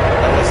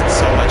 I wasn't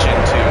so much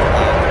into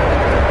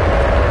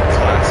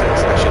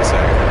classics, I should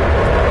say.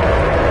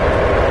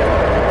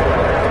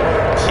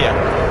 Yeah,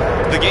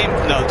 the game.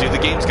 No, dude, the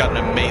game's got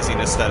an amazing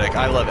aesthetic.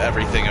 I love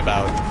everything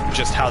about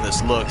just how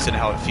this looks and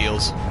how it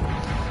feels.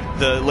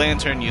 The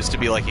lantern used to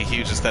be like a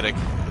huge aesthetic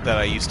that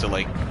I used to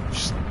like.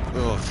 Just,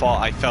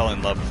 I fell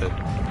in love with it.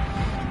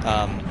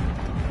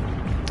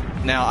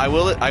 Now I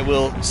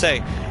will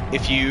say,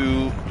 if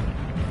you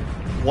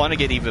want to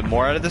get even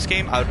more out of this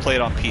game, I would play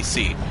it on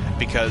PC,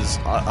 because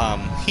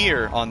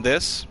here on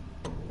this,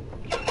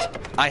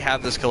 I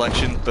have this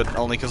collection, but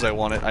only because I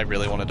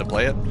really wanted to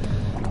play it.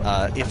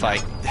 If I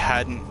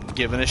hadn't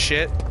given a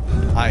shit,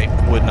 I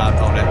would not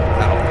own it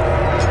at all.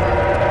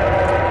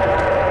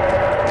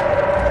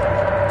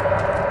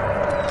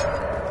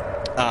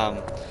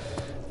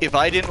 If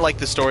I didn't like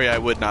the story, I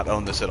would not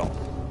own this at all.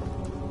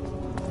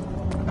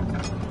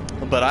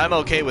 But I'm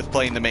okay with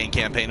playing the main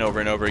campaign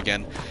over and over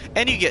again.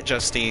 And you get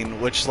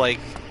Justine, which, like,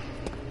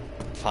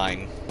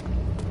 fine.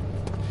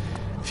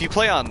 If you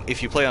play on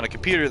a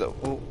computer,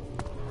 though,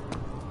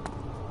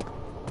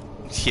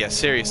 yeah,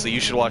 seriously, you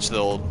should watch the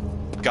old.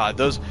 God,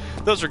 those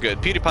are good.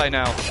 PewDiePie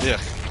now, ugh.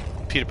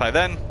 PewDiePie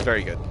then,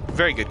 very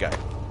good guy.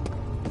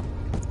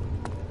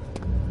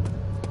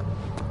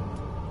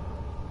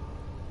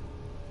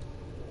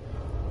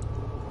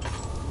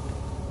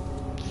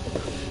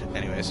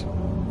 Anyways.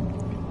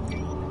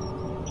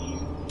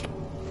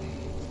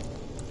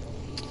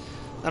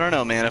 I don't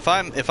know, man. If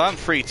I'm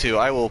free to,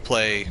 I will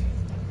play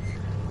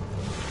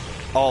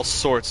all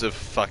sorts of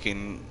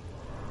fucking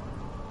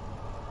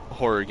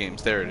horror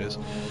games. There it is.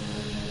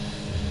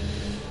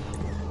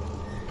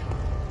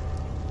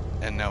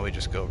 And now we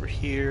just go over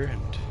here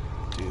and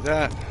do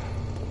that.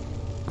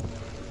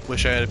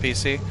 Wish I had a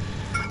PC.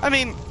 I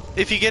mean,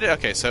 if you get it...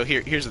 Okay, so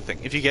here's the thing.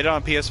 If you get it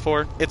on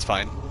PS4, it's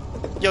fine.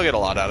 You'll get a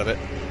lot out of it.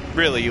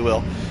 Really, you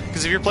will.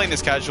 Because if you're playing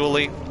this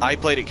casually, I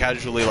played it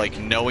casually, like,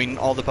 knowing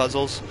all the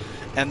puzzles,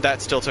 and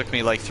that still took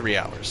me, like, 3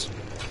 hours.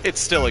 It's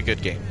still a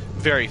good game.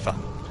 Very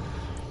fun.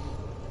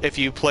 If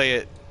you play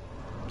it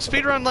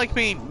speedrun like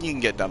me, you can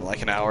get done in,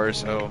 like, an hour or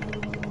so.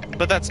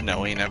 But that's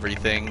knowing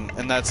everything,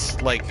 and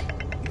that's, like,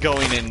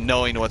 going and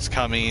knowing what's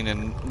coming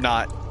and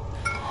not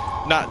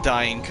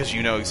dying because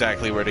you know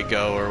exactly where to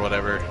go or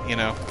whatever, you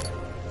know?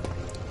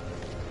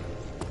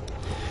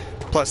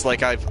 Plus,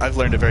 like, I've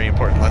learned a very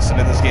important lesson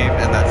in this game,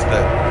 and that's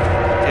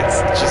that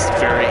it's just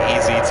very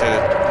easy to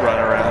run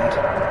around.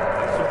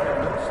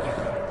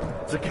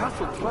 The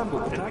castle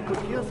trembled, and I could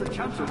hear the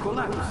chancel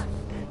collapse.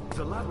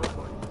 The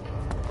laboratory.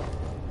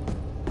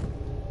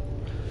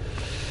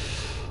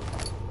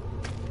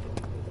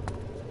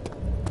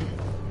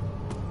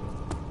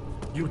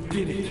 You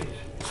did it.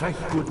 Thank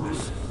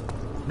goodness.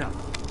 Now,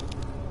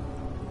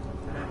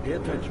 pay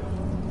attention.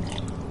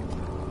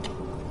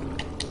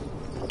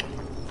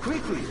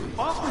 Quickly,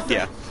 off the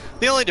Yeah.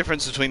 The only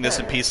difference between this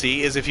and PC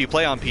is if you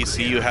play on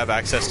PC, you have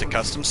access to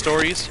custom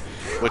stories,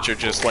 which are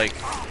just like,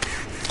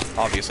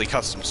 obviously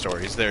custom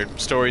stories. They're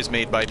stories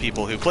made by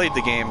people who played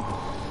the game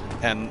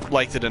and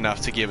liked it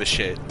enough to give a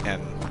shit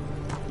and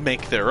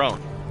make their own.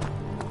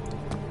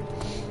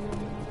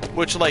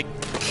 Which, like,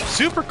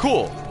 super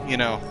cool, you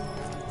know?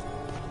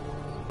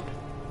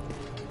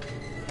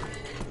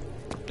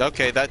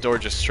 Okay, that door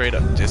just straight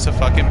up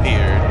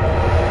dis-a-fucking-peered.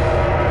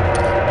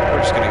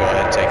 We're just gonna go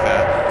ahead and take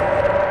that.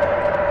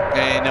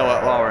 Hey, you know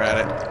what, while we're at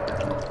it.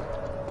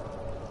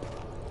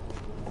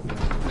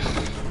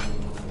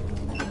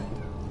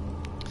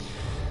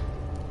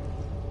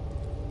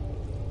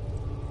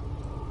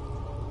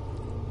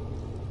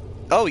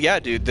 Oh yeah,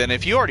 dude, then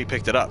if you already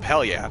picked it up,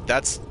 hell yeah.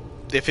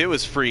 If it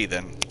was free,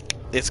 then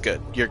it's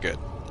good. You're good.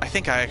 I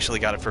think I actually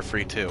got it for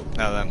free too,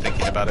 now that I'm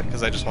thinking about it,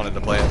 because I just wanted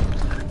to play it.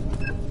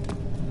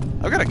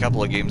 I've got a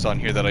couple of games on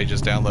here that I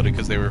just downloaded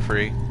because they were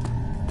free.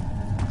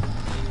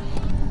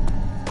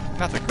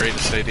 Not the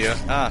greatest idea.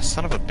 Ah,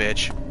 son of a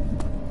bitch.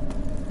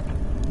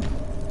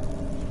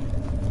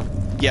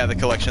 Yeah, the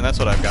collection, that's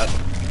what I've got.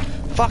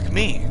 Fuck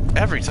me,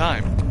 every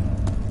time.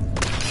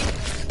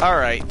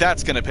 Alright,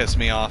 that's gonna piss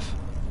me off.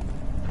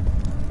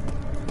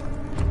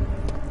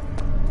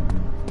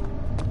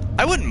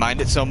 I wouldn't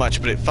mind it so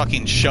much, but it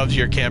fucking shoves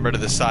your camera to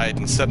the side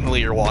and suddenly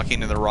you're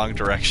walking in the wrong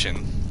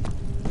direction.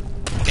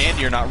 And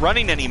you're not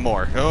running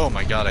anymore. Oh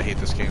my god, I hate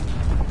this game.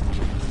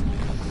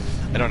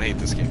 I don't hate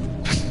this game.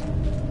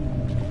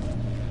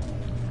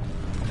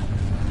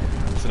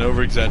 It's an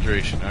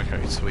over-exaggeration.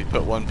 Okay, so we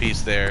put one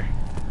piece there.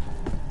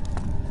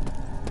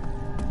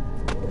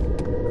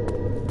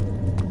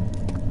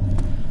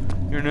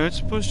 You're not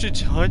supposed to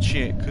touch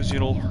it because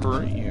it'll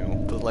hurt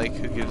you. But, like,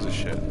 who gives a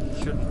shit?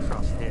 Shouldn't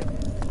trust him.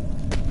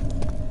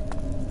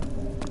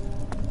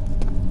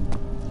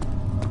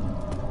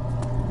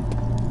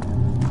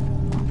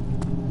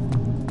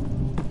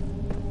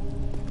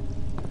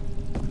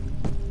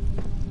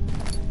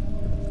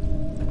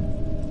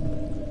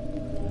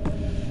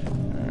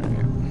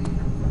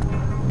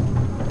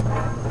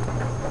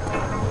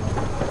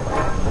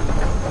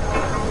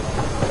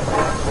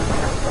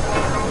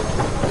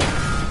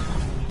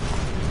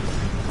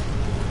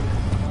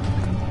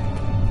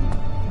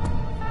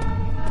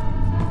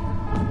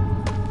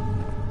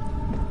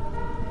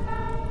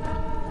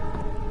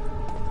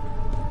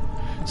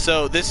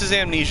 So this is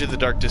Amnesia: The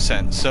Dark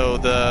Descent. So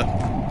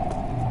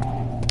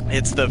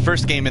it's the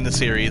first game in the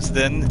series.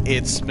 Then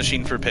it's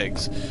Machine for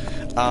Pigs.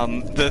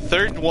 The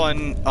third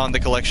one on the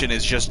collection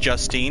is just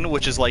Justine,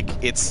 which is like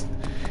it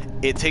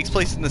takes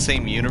place in the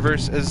same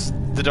universe as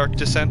The Dark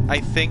Descent. I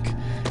think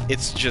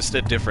it's just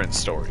a different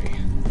story.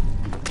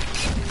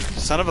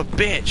 Son of a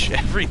bitch!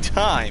 Every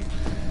time.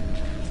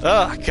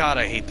 Oh god,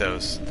 I hate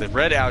those. The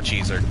red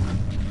ouchies are.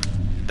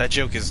 That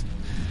joke is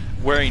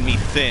wearing me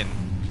thin.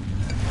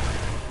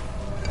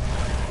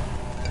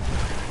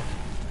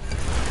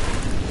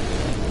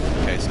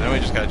 So now we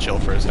just gotta chill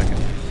for a second.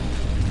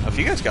 If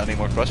you guys got any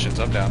more questions,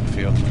 I'm down to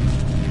field.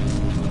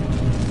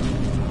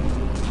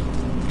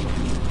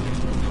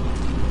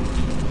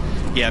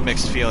 Yeah,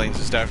 mixed feelings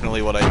is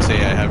definitely what I'd say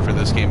I have for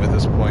this game at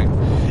this point.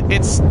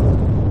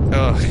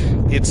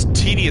 It's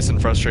tedious and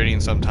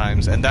frustrating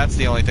sometimes, and that's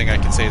the only thing I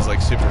can say is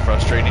like super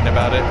frustrating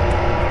about it.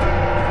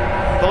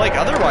 But like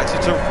otherwise,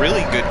 it's a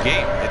really good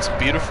game. It's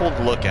beautiful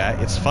to look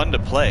at. It's fun to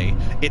play.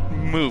 It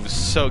moves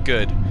so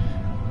good.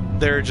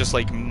 There are just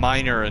like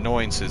minor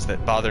annoyances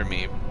that bother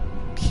me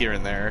here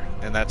and there,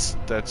 and that's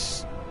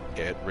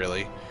it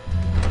really.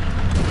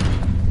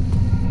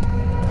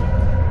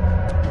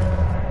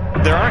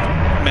 There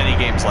aren't many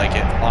games like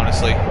it,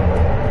 honestly.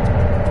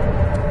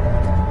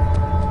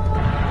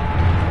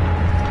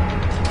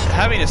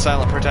 Having a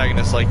silent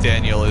protagonist like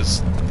Daniel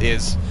is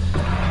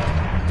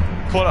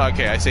quote,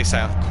 okay, I say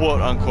silent,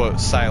 quote unquote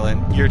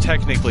silent. You're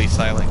technically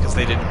silent because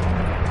they didn't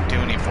do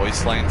any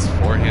voice lines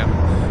for him.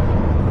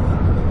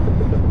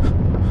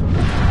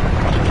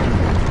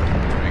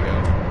 There we go.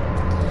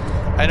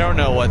 I don't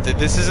know what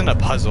this isn't a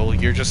puzzle.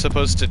 You're just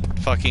supposed to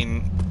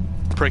fucking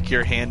prick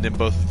your hand in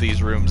both of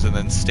these rooms and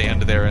then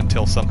stand there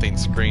until something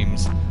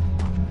screams.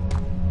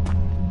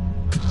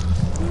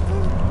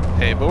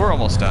 Hey, but we're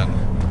almost done.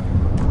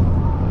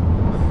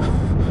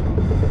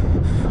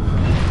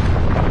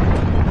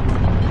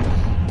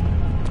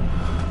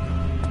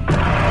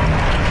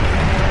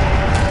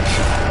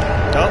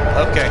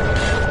 Oh, okay.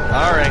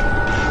 Alright.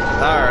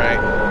 Alright.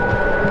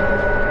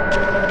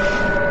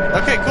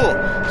 Okay, cool.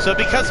 So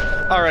because...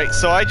 Alright,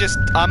 so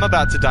I'm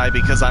about to die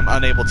because I'm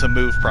unable to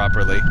move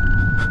properly.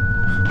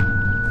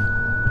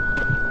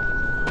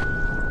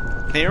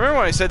 Hey, remember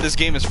when I said this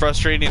game is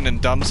frustrating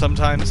and dumb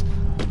sometimes?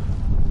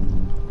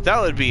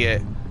 That would be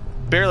it.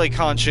 Barely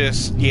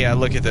conscious. Yeah,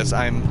 look at this.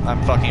 I'm a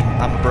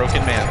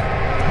broken man.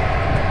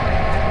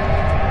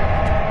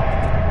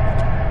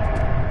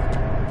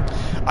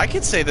 I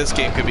could say this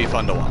game could be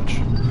fun to watch.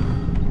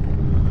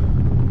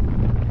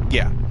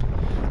 Yeah.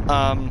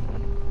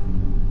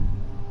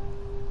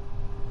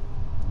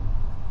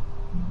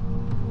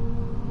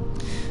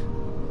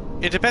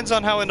 It depends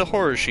on how into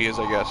horror she is,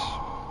 I guess.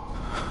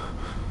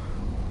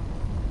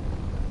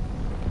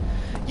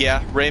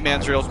 Yeah,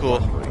 Rayman's real cool.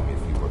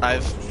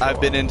 I've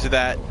been into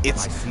that.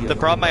 It's the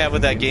problem I have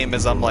with that game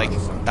is I'm like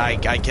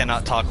I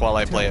cannot talk while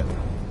I play it.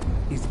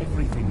 Is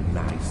everything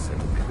nice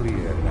and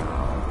clear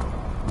now?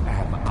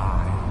 Am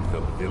I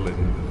the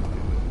villain?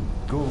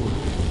 Good.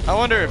 I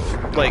wonder if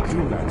like I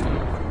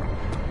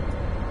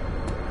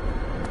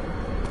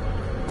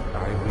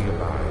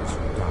realize you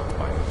doubt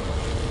my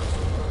intelligence.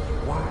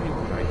 Why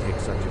would I take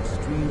such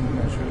extreme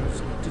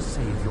measures to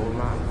save your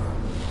life?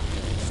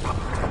 Stop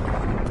it.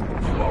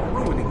 You are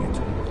ruining it.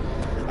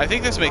 I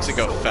think this makes it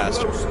go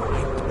faster.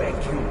 I beg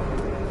you.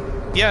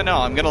 Yeah, no,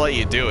 I'm gonna let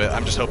you do it.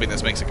 I'm just hoping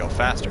this makes it go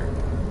faster.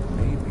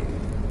 Maybe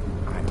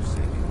I'm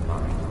saving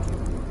mine.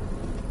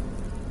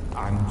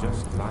 I'm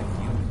just like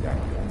you,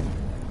 Daniel.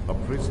 A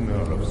prisoner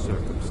of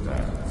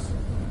circumstance.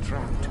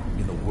 Trapped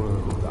in a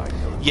world I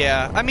know.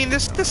 Yeah, I mean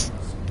this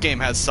game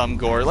has some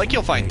gore. Like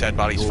you'll find dead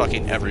bodies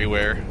fucking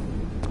everywhere.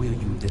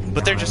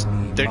 But they're just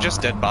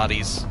dead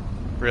bodies.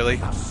 Really?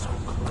 So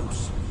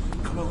close.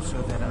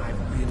 Closer than I've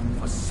been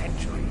for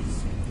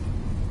centuries.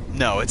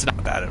 No, it's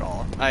not bad at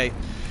all.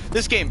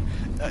 This game,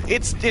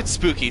 it's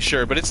spooky,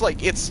 sure, but it's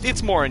like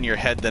it's more in your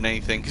head than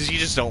anything because you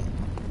just don't.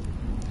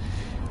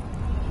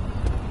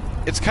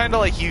 It's kind of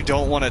like you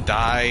don't want to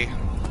die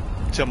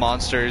to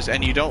monsters,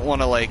 and you don't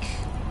want to like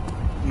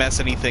mess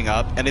anything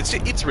up, and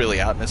it's really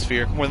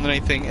atmospheric more than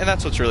anything, and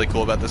that's what's really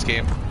cool about this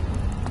game.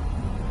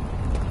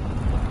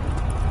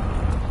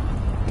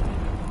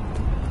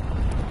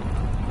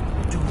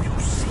 Do you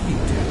see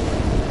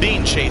it?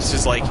 Being chased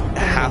is like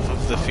half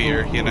of the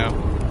fear, you know.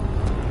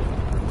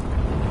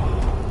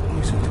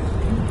 Isn't it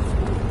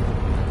beautiful?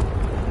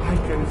 I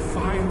can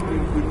finally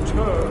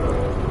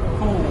return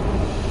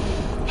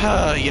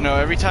home. You know,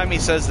 every time he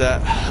says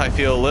that, I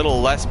feel a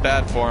little less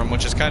bad for him,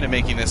 which is kind of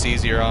making this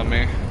easier on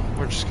me.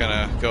 We're just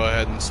gonna go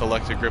ahead and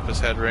select Agrippa's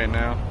head right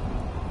now.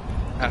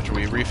 After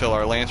we refill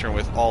our lantern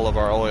with all of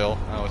our oil.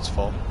 Oh, it's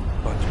full.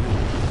 But you...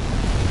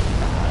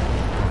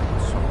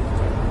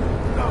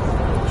 No,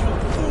 you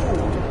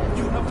fool!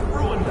 You have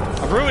ruined us!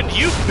 I've ruined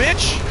you,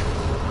 bitch!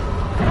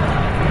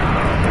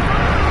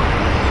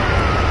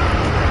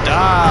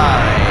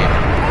 Die!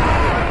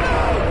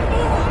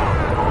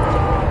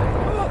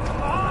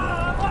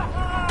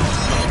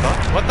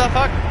 What the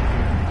fuck?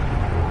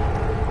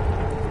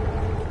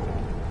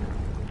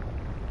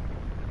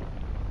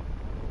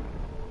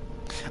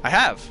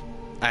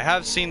 I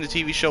have seen the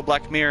TV show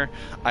Black Mirror.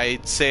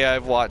 I'd say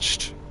I've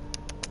watched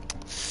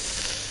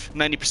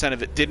 90%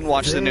 of it. Didn't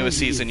watch the newest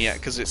season yet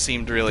because it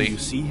seemed really Do you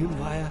see him,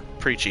 Vaya?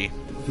 preachy.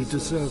 He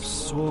deserves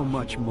so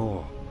much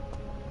more.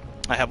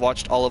 I have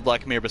watched all of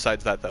Black Mirror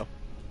besides that, though.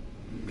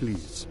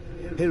 Please,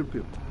 help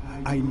him.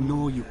 I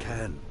know you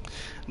can.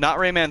 Not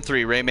Rayman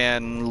 3,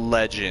 Rayman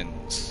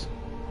Legends.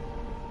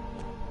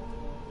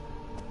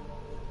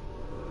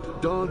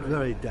 Don't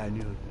worry,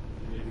 Daniel.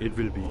 It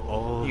will be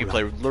all You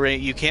can play.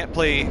 You can't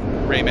play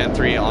Rayman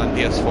 3 on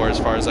PS4, as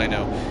far as I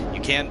know.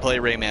 You can play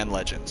Rayman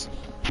Legends.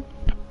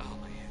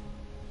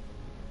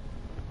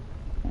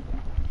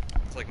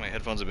 It's like my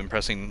headphones have been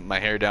pressing my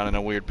hair down in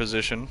a weird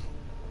position.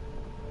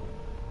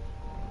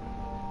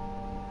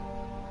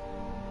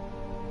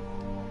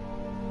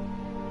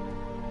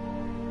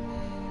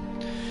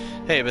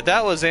 Hey, but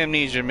that was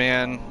Amnesia,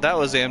 man. That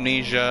was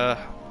Amnesia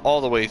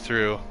all the way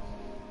through.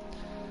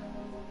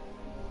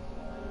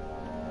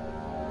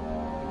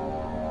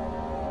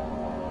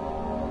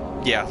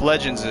 Yeah,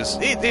 Legends is...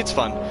 it's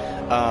fun.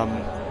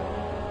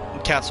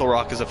 Castle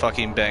Rock is a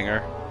fucking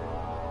banger.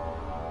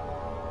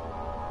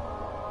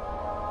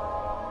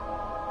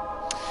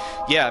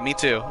 Yeah, me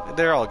too.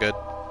 They're all good.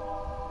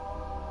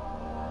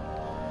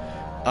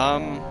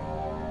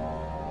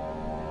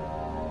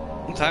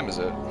 What time is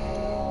it?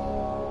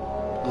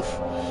 Oof.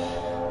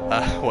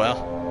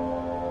 Well.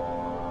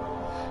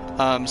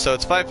 So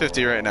it's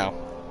 5:50 right now.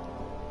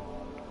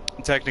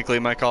 Technically,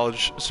 my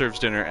college serves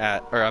dinner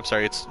at, or I'm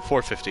sorry, it's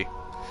 4:50.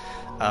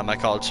 My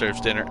college serves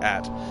dinner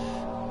at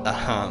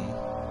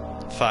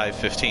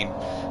 5:15.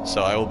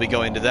 So I will be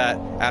going to that.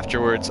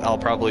 Afterwards, I'll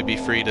probably be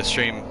free to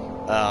stream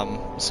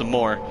some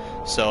more.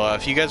 So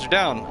if you guys are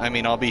down, I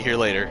mean, I'll be here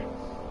later.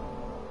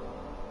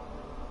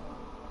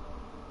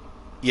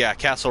 Yeah,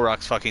 Castle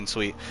Rock's fucking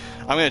sweet.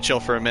 I'm gonna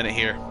chill for a minute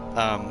here,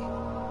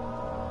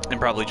 and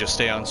probably just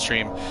stay on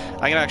stream.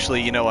 I can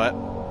actually, you know what?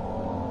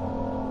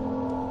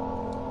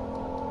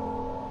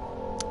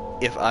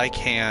 If I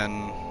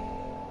can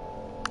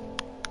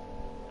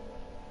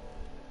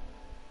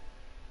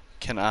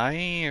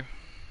I?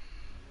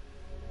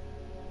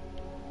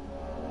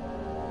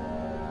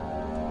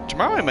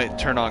 Tomorrow I might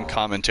turn on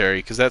commentary,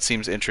 because that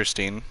seems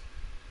interesting.